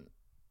mean,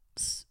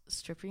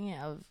 stripping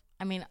it of,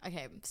 I mean,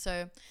 okay,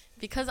 so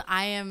because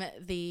I am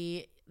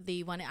the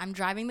one, I'm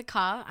driving the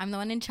car, I'm the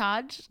one in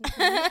charge,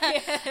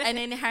 and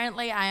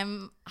inherently I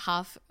am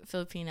half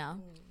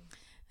Filipino.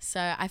 So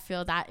I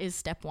feel that is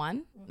step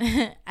one.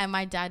 And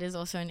my dad is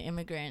also an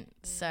immigrant,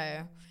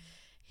 so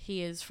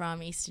he is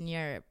from Eastern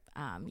Europe.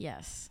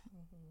 Yes,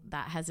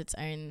 that has its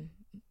own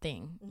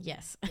thing.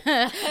 Yes.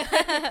 But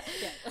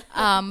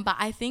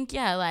I think,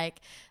 yeah, like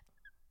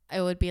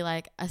it would be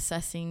like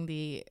assessing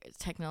the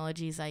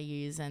technologies I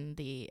use and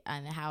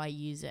how I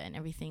use it and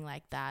everything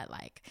like that.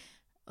 Like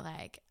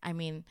I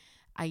mean,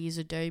 I use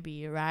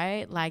Adobe,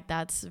 right? Like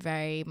that's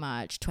very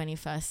much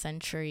 21st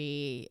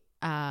century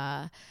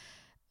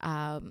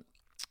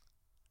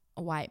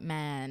white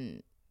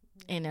man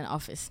in an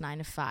office 9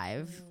 to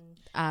 5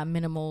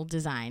 minimal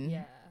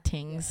design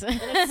things. And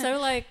it's so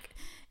like,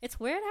 it's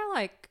weird how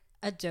like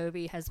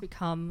Adobe has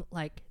become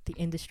like the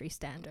industry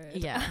standard.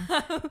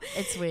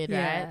 It's weird,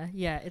 right?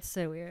 Yeah, it's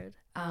so weird.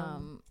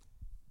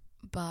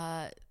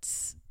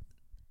 But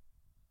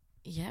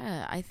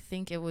yeah, I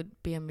think it would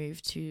be a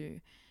move to,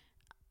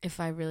 if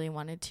I really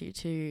wanted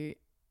to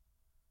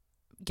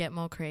get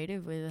more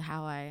creative with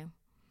how I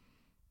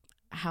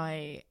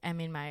am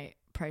in my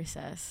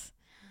process.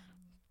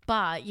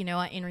 But you know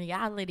what, in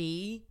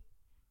reality,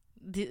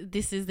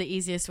 this is the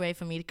easiest way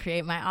for me to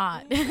create my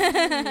art.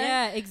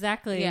 Yeah,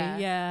 exactly.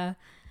 Yeah.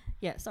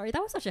 Sorry,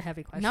 that was such a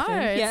heavy question. No,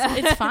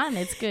 it's fun.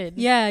 It's good.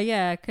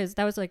 Yeah, because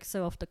that was like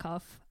so off the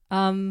cuff.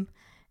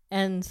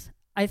 And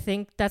I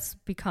think that's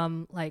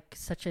become like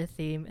such a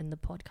theme in the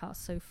podcast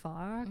so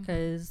far,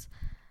 because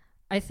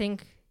I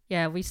think,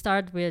 we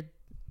started with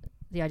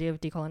the idea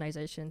of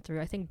decolonization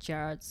through, I think,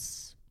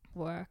 Jared's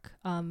work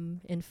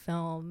in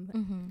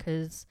film,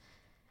 because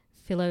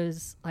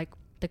Philo's like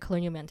the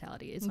colonial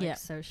mentality is like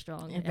so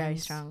strong and very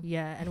strong.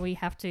 Yeah, and we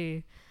have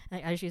to,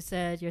 like, as you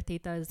said, your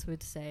titas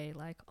would say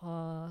like,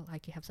 oh,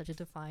 like you have such a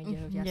defined,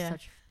 you have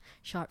such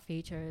sharp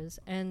features.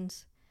 And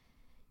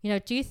you know,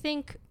 do you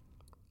think,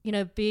 you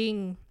know,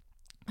 being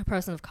a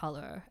person of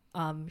color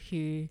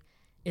who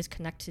is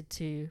connected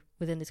to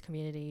within this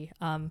community,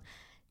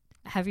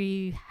 have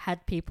you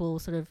had people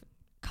sort of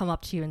come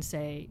up to you and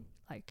say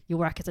like your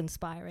work is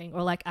inspiring,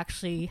 or like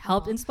actually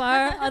help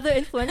inspire other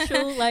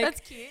influential, like,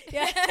 that's cute.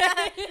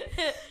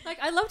 Like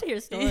I love to hear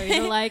stories,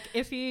 or like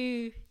if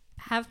you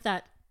have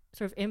that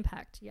sort of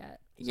impact yet?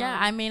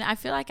 I mean, I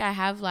feel like I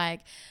have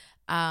like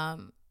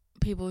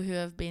people who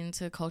have been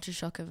to culture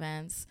shock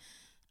events,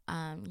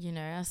 you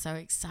know, are so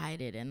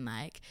excited and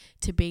like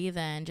to be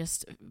there and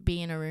just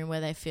be in a room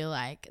where they feel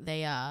like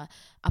they are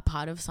a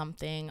part of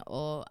something,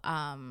 or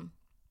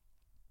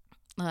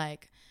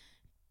like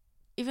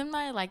even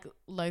my like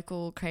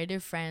local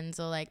creative friends,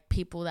 or like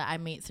people that I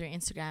meet through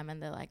Instagram,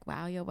 and they're like,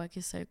 wow, your work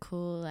is so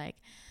cool, like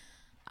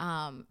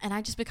and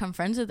I just become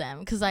friends with them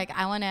because like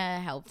I want to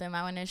help them,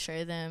 I want to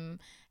show them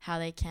how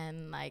they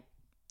can like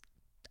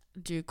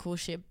do cool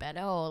shit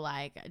better, or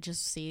like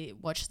just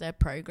watch their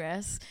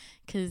progress,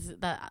 because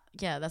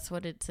that's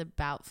what it's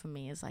about for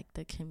me, is like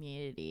the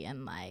community,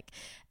 and like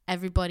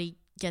everybody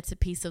gets a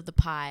piece of the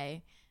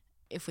pie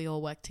if we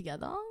all work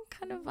together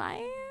kind of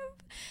vibe.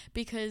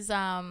 Because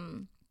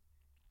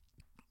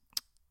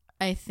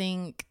I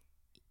think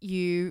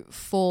you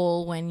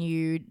fall when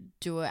you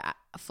do it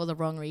for the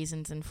wrong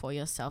reasons and for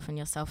yourself and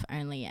yourself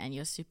only, and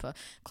you're super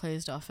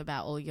closed off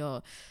about all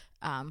your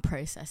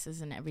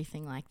processes and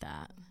everything like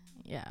that.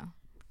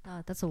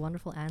 That's a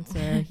wonderful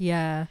answer.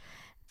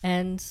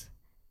 And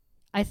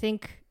I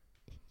think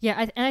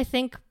I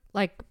think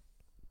like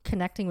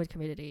connecting with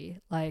community,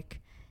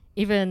 like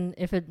even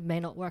if it may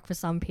not work for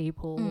some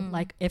people,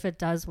 like if it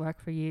does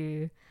work for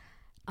you,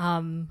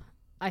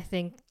 I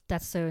think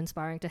that's so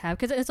inspiring to have,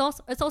 because it's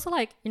also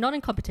like you're not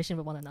in competition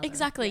with one another.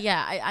 Exactly.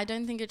 I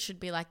don't think it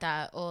should be like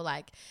that, or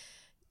like,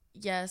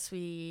 yes,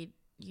 we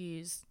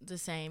use the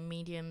same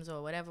mediums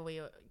or whatever,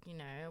 we're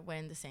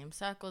in the same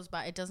circles,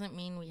 but it doesn't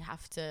mean we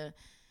have to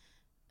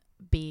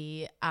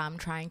be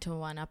trying to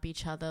one up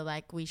each other.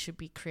 Like we should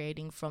be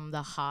creating from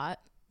the heart,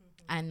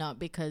 and not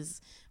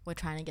because we're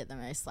trying to get the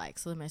most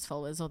likes or the most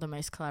followers or the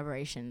most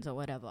collaborations or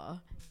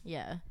whatever.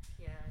 Yeah.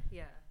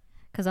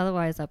 Because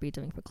otherwise I'll be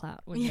doing for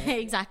clout.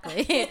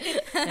 Exactly.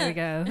 There we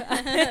go.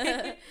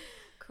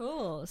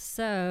 Cool.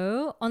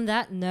 So on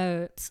that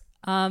note,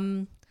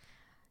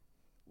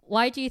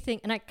 why do you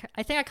think, and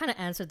I think I kind of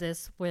answered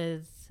this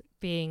with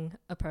being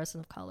a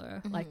person of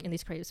color, like in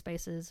these creative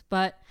spaces,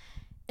 but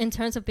in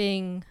terms of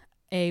being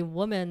a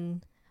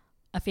woman,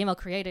 a female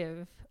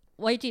creative,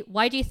 why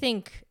do you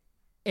think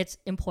it's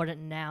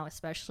important now,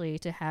 especially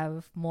to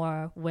have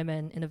more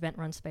women in event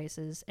run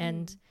spaces?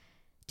 And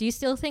do you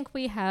still think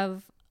we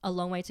have a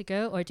long way to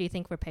go, or do you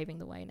think we're paving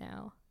the way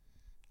now?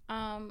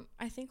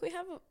 I think we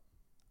have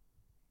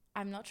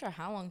I'm not sure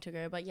how long to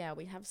go, but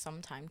we have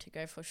some time to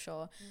go for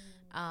sure.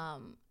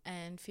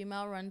 And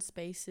female run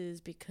spaces,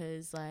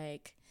 because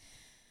like,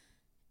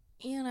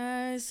 you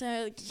know,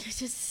 so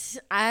just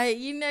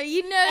you know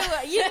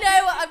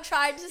what I'm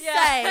trying to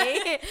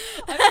say.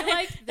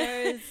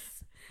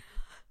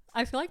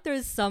 I feel like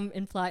there's some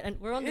implied,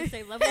 and we're on the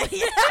same level.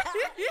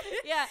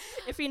 Yeah,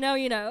 if you know,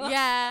 you know.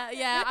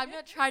 Yeah. I'm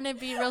not trying to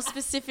be real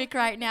specific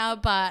right now,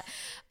 but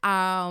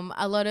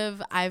a lot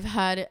of I've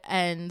heard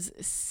and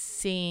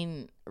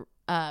seen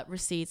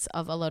receipts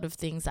of a lot of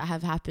things that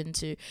have happened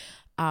to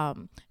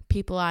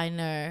people I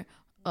know,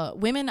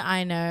 women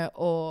I know,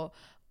 or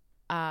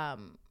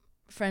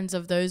friends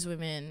of those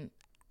women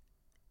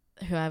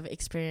who have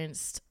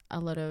experienced a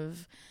lot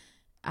of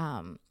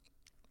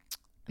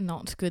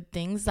not good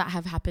things that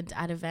have happened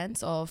at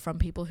events or from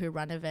people who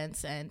run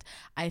events. And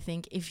I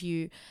think if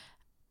you're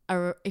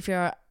a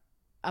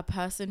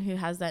person who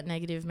has that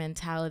negative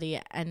mentality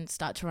and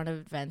start to run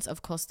events,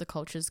 of course the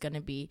culture is going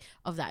to be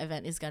of that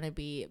event is going to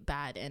be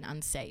bad and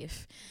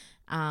unsafe.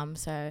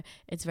 So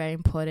it's very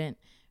important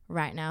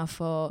right now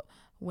for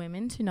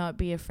women to not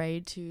be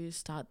afraid to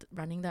start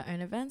running their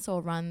own events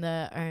or run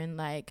their own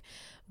like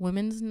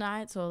women's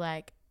nights, or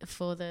like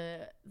for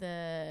the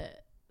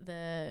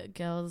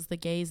girls, the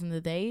gays and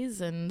the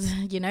days, and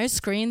you know,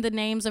 screen the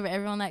names of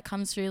everyone that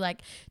comes through.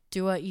 Like,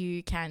 do what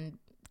you can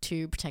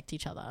to protect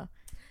each other.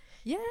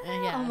 Yeah.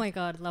 Oh my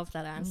god, love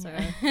that answer.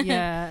 Yeah.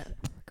 Yeah.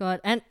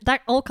 God, and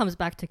that all comes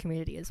back to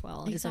community as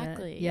well.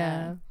 Exactly. Isn't it?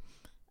 Yeah.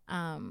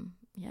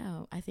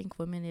 Yeah, I think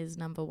women is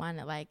number one.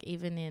 Like,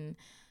 even in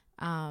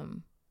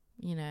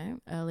you know,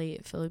 early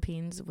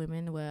Philippines,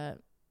 women were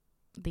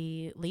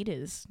the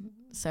leaders,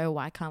 so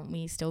why can't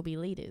we still be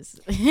leaders?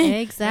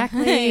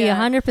 Exactly.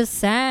 Yeah.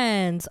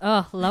 100%.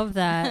 Oh, love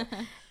that.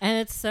 And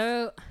it's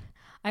so,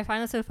 I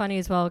find it so funny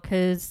as well,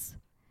 because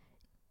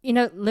you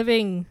know,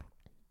 living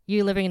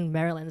in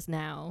Maryland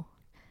now,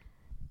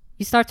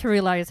 you start to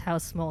realize how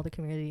small the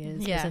community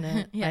is. Yeah. Isn't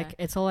it? Yeah. Like,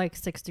 it's all like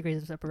 6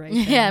 degrees of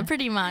separation. Yeah,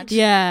 pretty much.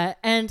 Yeah.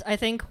 And I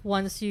think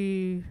once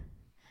you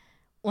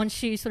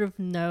sort of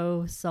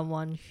know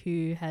someone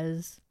who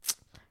has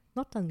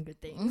not done good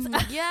things,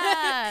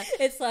 yeah,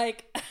 it's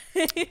like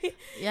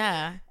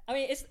yeah. I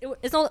mean, it's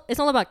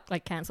all about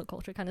like cancel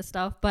culture kind of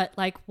stuff, but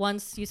like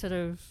once you sort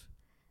of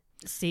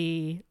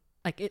see,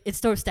 like, it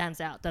sort of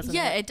stands out, doesn't it?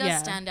 Yeah, it does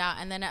stand out,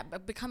 and then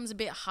it becomes a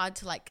bit hard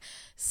to like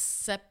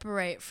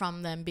separate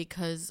from them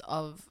because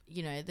of,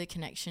 you know, the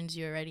connections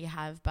you already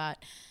have.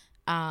 But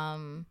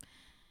I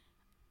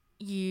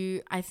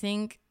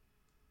think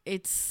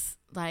it's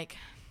like,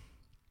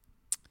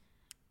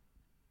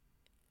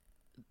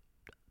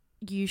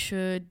 you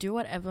should do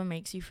whatever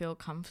makes you feel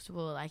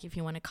comfortable. Like, if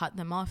you want to cut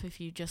them off,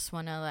 if you just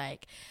want to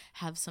like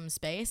have some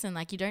space, and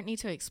like you don't need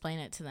to explain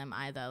it to them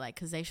either, like,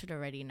 because they should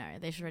already know,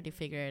 they should already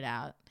figure it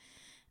out.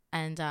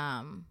 And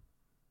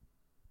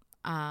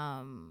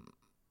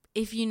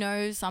if you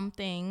know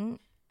something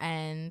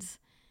and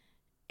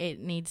it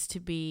needs to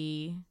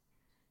be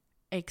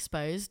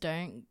exposed,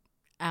 don't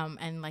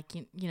and like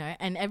you know,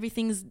 and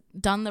everything's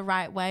done the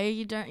right way,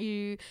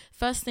 you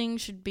first thing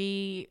should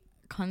be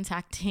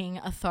contacting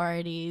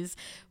authorities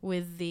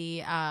with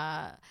the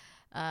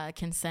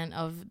consent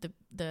of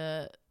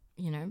the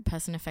you know,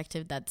 person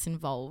affected that's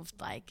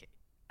involved. Like,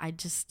 I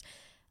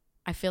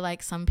feel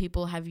like some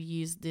people have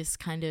used this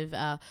kind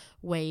of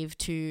wave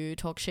to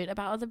talk shit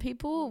about other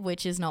people,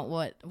 which is not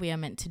what we are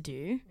meant to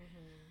do.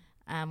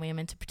 We are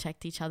meant to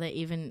protect each other,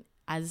 even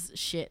as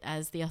shit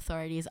as the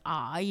authorities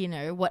are. You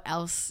know, what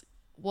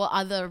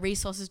other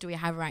resources do we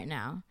have right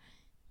now?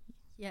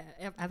 Yeah,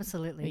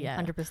 absolutely.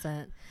 Yeah.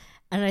 100%.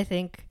 And I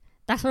think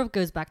that sort of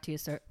goes back to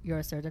your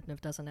assertiveness,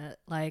 doesn't it?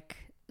 Like,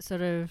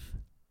 sort of,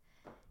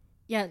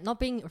 yeah, not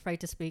being afraid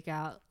to speak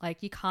out.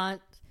 Like, you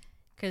can't,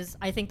 because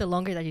I think the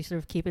longer that you sort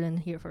of keep it in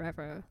here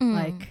forever,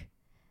 like,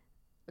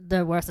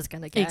 the worse it's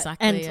going to get.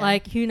 Exactly. And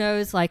like, who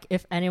knows, like,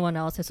 if anyone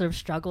else has sort of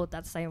struggled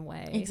that same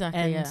way.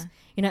 Exactly. And,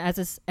 you know,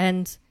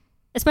 and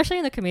especially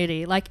in the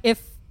community, like,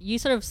 if you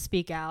sort of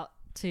speak out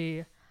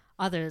to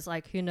others,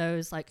 like, who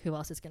knows, like, who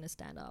else is going to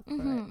stand up for it.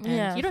 And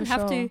yeah, you don't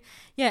have to.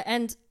 Yeah.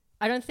 And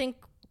I don't think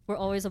we're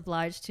always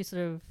obliged to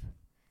sort of,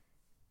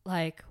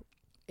 like,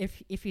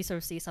 if you sort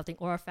of see something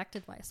or are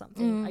affected by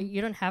something,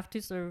 you don't have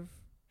to sort of,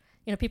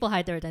 you know, people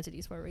hide their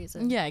identities for a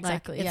reason. Yeah,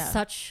 exactly. Like, it's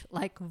such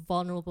like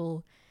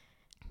vulnerable,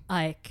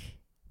 like,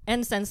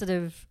 and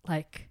sensitive,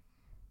 like,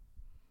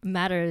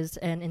 matters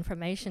and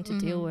information to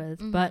deal with.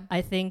 But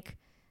I think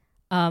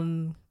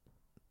having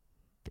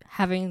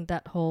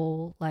that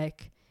whole,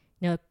 like,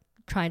 you know,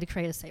 trying to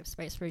create a safe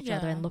space for each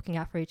other and looking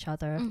out for each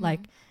other,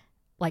 like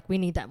we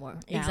need that more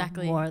now,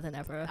 exactly, more than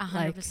ever.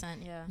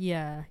 100%.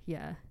 Yeah.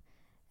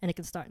 And it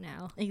can start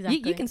now.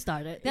 Exactly. You can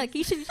start it. Like,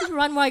 you should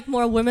run like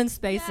more women's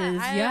spaces.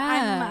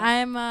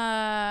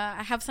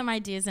 I have some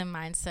ideas in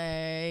mind,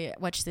 so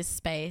watch this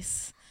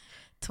space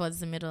towards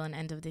the middle and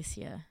end of this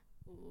year.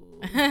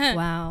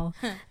 Wow.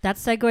 That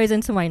segues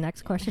into my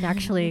next question,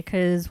 actually,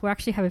 because we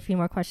actually have a few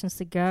more questions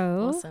to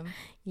go. Awesome.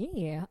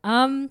 Yeah.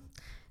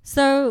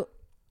 So,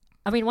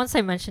 I mean, once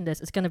I mention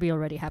this, it's going to be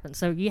already happened.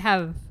 So you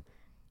have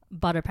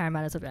Butter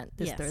Parramatta's event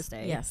this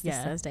Thursday. Yes, this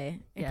Thursday,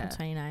 April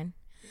 29.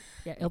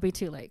 Yeah, it'll be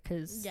too late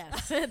because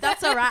Yes,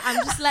 that's all right.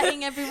 I'm just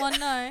letting everyone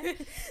know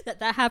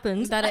that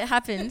happens. that it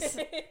happens.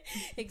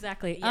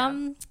 Exactly.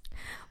 Yeah.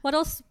 What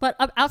else? But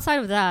outside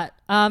of that,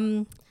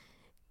 can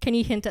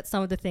you hint at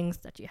some of the things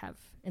that you have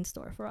in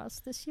store for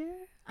us this year?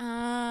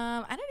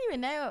 I don't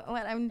even know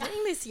what I'm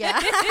doing this year.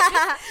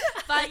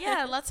 But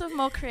yeah, lots of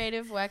more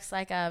creative works,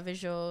 like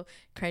visual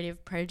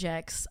creative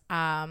projects.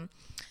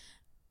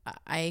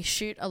 I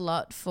shoot a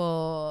lot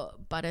for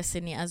Butter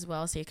Sydney as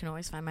well, so you can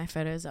always find my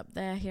photos up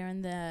there, here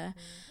and there.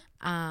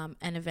 And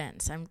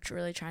events. I'm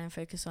really trying to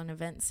focus on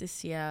events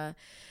this year.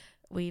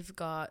 We've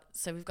got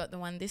the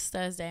one this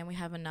Thursday, and we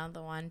have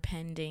another one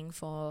pending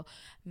for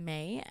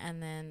May,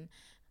 and then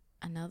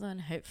another one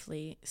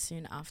hopefully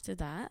soon after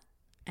that.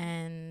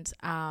 And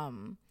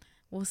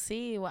we'll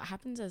see what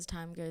happens as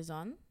time goes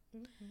on.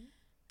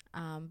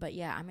 But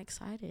yeah, I'm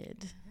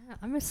excited. Yeah,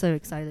 I'm so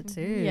excited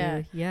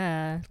too.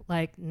 Yeah.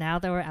 Like now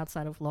that we're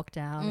outside of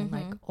lockdown and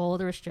like all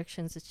the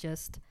restrictions, it's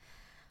just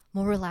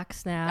more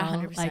relaxed now.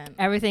 100%.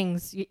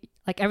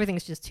 Like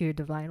everyth's just to your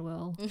divine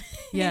will.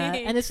 Yeah,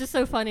 and it's just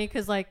so funny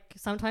because like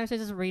sometimes I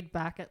just read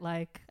back at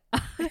like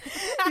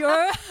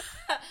your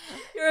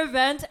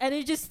event, and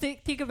you just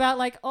think about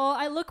like, oh,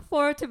 I look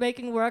forward to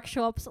making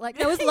workshops. Like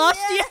that was last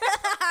year.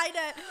 I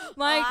know.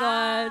 My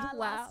God, wow.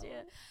 Last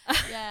year.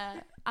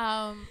 Yeah.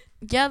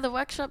 Yeah, the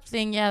workshop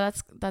thing. Yeah,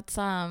 that's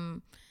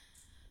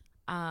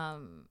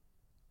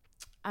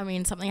I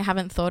mean, something I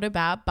haven't thought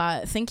about,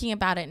 but thinking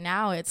about it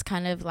now, it's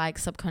kind of like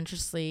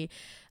subconsciously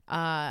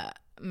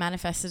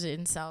manifested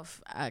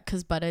itself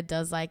because Butter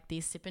does like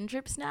these sip and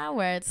drips now,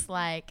 where it's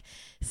like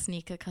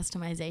sneaker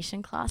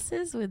customization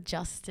classes with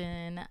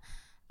Justin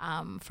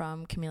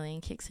from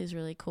Chameleon Kicks, who's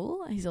really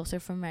cool. He's also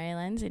from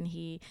Maryland, and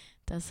he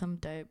does some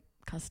dope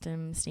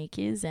custom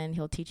sneakers, and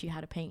he'll teach you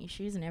how to paint your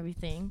shoes and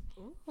everything.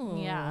 Ooh,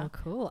 yeah,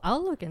 cool.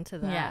 I'll look into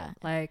that. Yeah,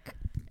 like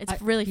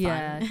it's really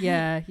fun.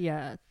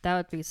 Yeah. That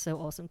would be so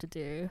awesome to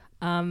do.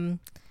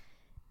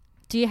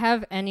 Do you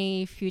have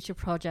any future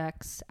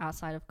projects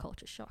outside of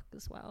Culture Shock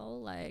as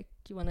well? Like,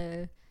 do you want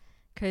to?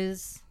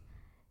 Because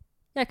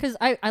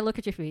I look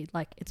at your feed,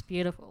 like it's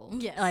beautiful.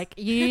 Yes. Like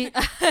you.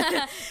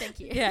 Thank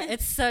you. Yeah,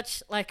 it's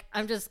such like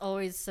I'm just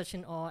always such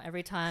in awe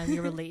every time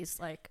you release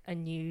like a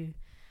new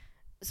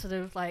sort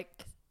of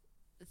like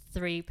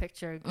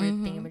 3-picture grid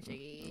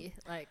thingamajiggy.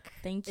 Like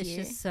Thank you. It's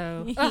just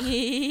so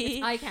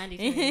it's eye candy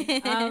to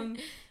me.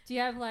 Do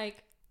you have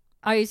like,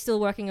 are you still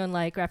working on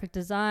like graphic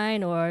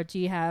design, or do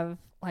you have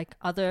like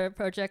other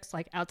projects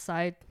like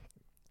outside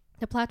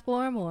the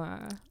platform,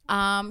 or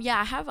yeah,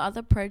 I have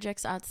other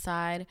projects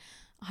outside,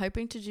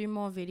 hoping to do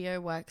more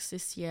video works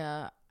this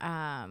year.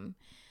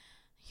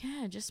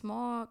 Yeah, just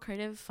more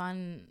creative,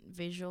 fun,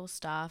 visual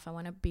stuff. I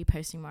want to be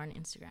posting more on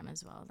Instagram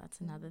as well. That's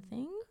another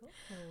thing.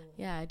 Cool.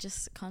 Yeah,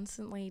 just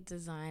constantly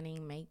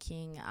designing,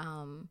 making.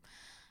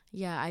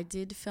 Yeah, I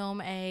did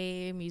film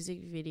a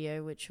music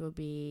video, which will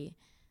be,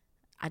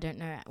 I don't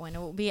know when it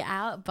will be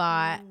out,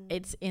 but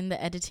it's in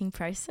the editing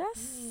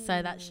process.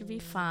 So that should be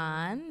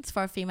fun. It's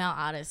for a female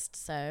artist,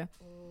 so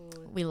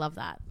we love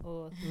that.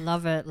 Oh,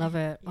 love it.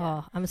 Yeah.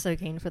 Oh, I'm so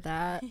keen for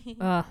that.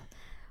 Oh,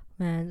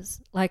 man,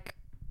 it's like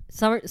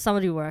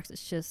somebody works,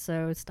 it's just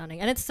so stunning,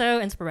 and it's so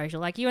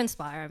inspirational. Like you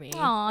inspire me. Oh,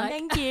 like,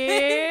 thank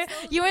you.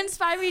 You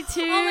inspire me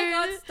too. Oh my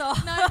God,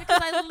 stop. No,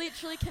 because I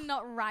literally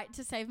cannot write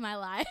to save my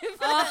life.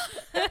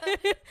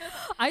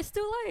 I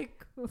still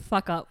like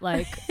fuck up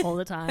like all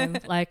the time.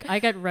 Like I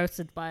get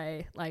roasted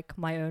by like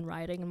my own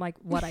writing and like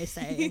what I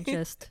say, and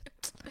just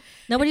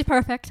nobody's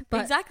perfect,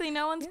 but exactly,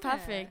 no one's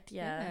perfect.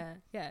 Yeah.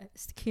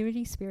 It's the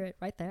community spirit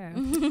right there.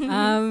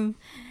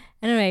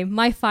 Anyway,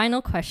 my final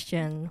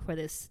question for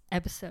this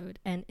episode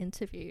and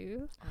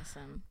interview.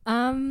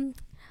 Awesome.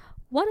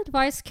 What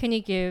advice can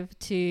you give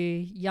to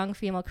young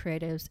female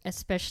creatives,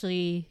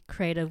 especially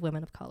creative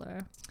women of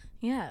color?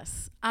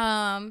 Yes.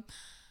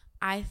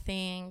 I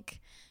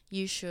think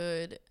you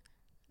should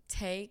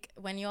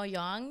when you're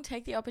young,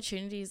 take the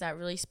opportunities that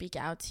really speak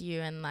out to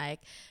you, and like,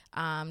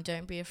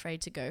 don't be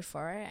afraid to go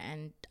for it,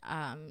 and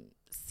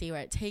see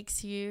where it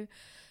takes you.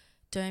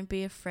 Don't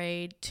be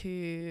afraid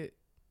to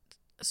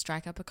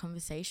strike up a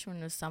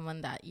conversation with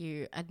someone that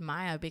you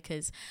admire,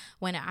 because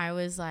when I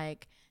was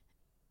like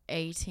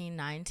 18,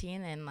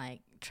 19 and like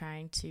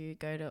trying to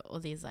go to all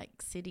these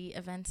like city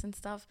events and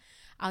stuff,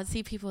 I would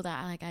see people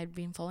that like I'd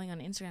been following on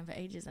Instagram for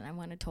ages, and I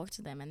want to talk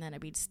to them, and then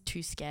I'd be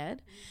too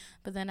scared.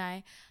 But then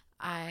I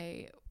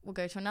will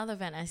go to another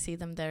event, I see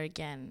them there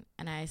again,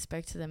 and I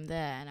spoke to them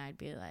there, and I'd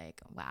be like,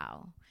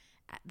 wow,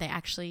 they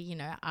actually, you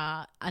know,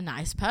 are a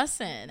nice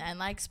person, and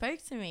like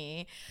spoke to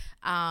me.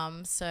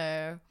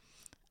 So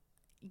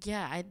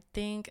yeah, I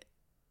think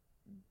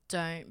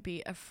don't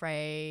be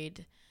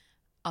afraid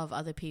of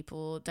other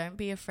people. Don't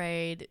be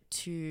afraid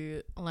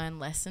to learn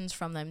lessons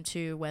from them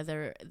too,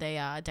 whether they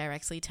are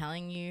directly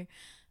telling you,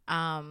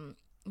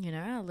 you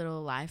know, a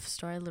little life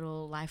story, a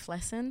little life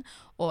lesson,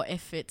 or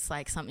if it's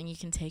like something you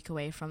can take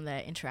away from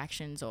their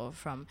interactions or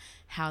from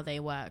how they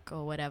work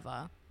or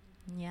whatever.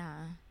 Yeah.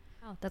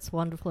 Oh, that's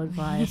wonderful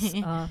advice.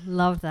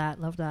 Love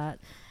that.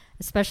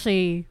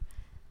 Especially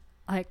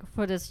like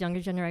for this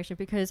younger generation,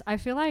 because I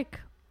feel like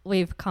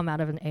we've come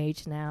out of an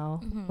age now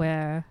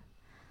where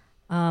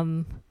I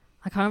can't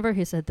remember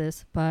who said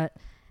this, but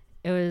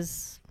it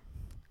was,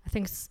 I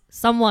think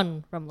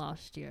someone from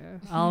last year.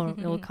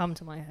 It'll come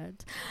to my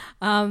head.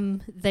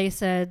 They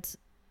said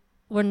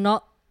we're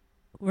no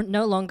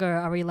longer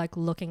are we like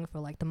looking for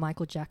like the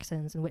Michael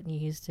Jacksons and Whitney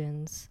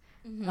Houstons.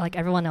 Like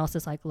everyone else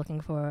is like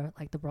looking for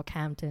like the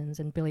Brockhamptons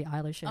and Billie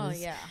Eilish's. Oh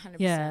yeah, 100%.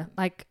 Yeah,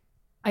 like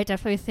I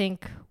definitely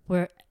think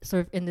we're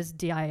sort of in this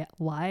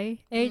DIY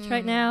age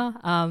right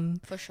now.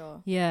 For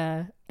sure.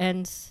 Yeah,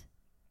 and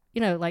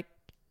you know, like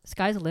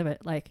sky's the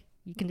limit. Like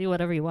you can do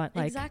whatever you want.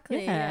 Like,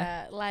 exactly.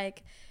 Yeah.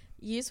 Like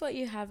use what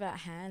you have at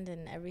hand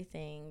and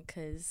everything,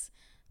 because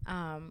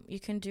you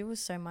can do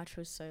so much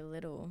with so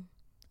little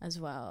as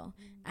well,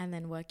 and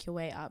then work your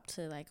way up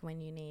to like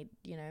when you need,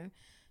 you know,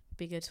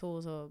 bigger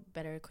tools or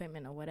better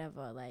equipment or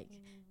whatever. Like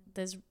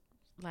there's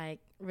like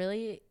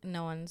really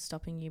no one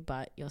stopping you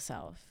but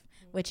yourself,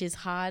 which is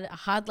a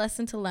hard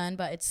lesson to learn,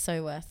 but it's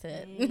so worth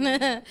it.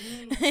 And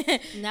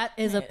that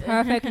is a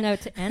perfect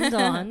note to end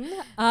on.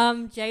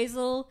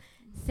 Jazel,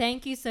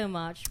 thank you so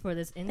much for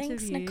this interview.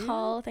 Thanks,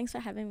 Nicole. Thanks for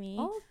having me.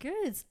 Oh,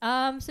 good.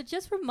 So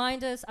just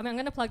remind us, I mean, I'm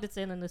going to plug this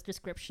in this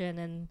description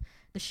and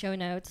the show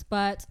notes,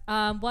 but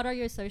what are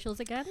your socials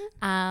again?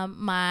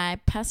 My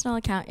personal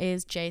account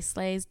is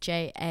jslays,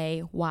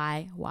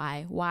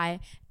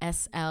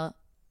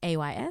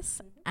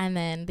 JAYYYSLAYS, and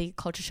then the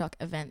Culture Shock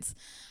events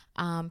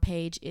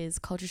page is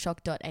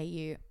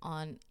cultureshock.au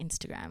on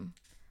Instagram.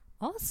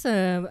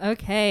 Awesome.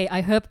 Okay.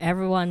 I hope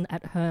everyone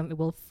at home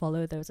will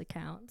follow those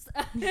accounts.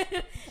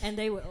 And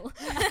they will.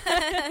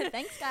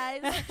 Thanks,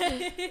 guys.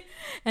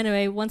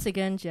 Anyway, once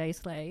again, Jay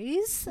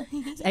Slays,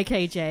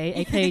 aka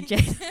Jay.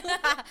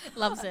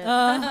 Loves it.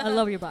 I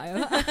love your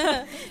bio.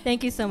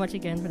 Thank you so much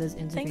again for this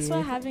interview. Thanks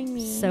for having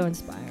me. So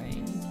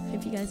inspiring.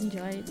 Hope you guys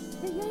enjoyed.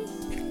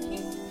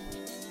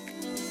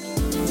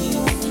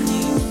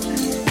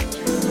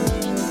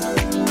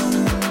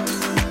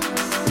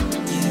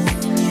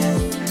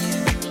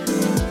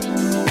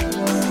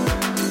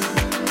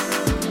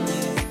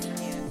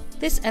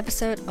 This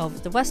episode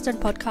of The Western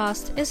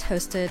Podcast is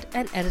hosted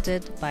and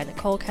edited by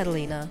Nicole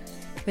Catalina,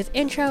 with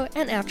intro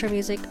and outro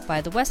music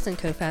by The Western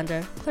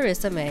co-founder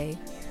Clarissa May.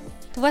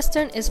 The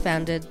Western is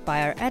founded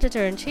by our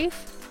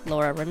editor-in-chief,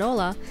 Laura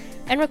Ranola,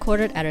 and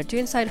recorded at our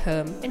Doonside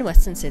home in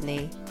Western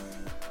Sydney.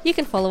 You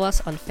can follow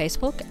us on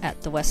Facebook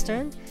at The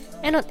Western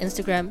and on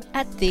Instagram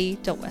at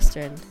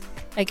the.western.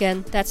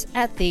 Again, that's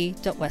at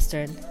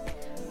the.western.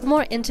 For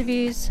more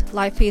interviews,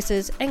 live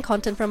pieces, and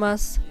content from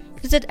us,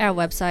 visit our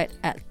website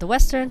at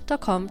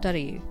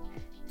thewestern.com.au.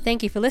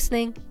 Thank you for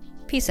listening.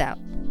 Peace out.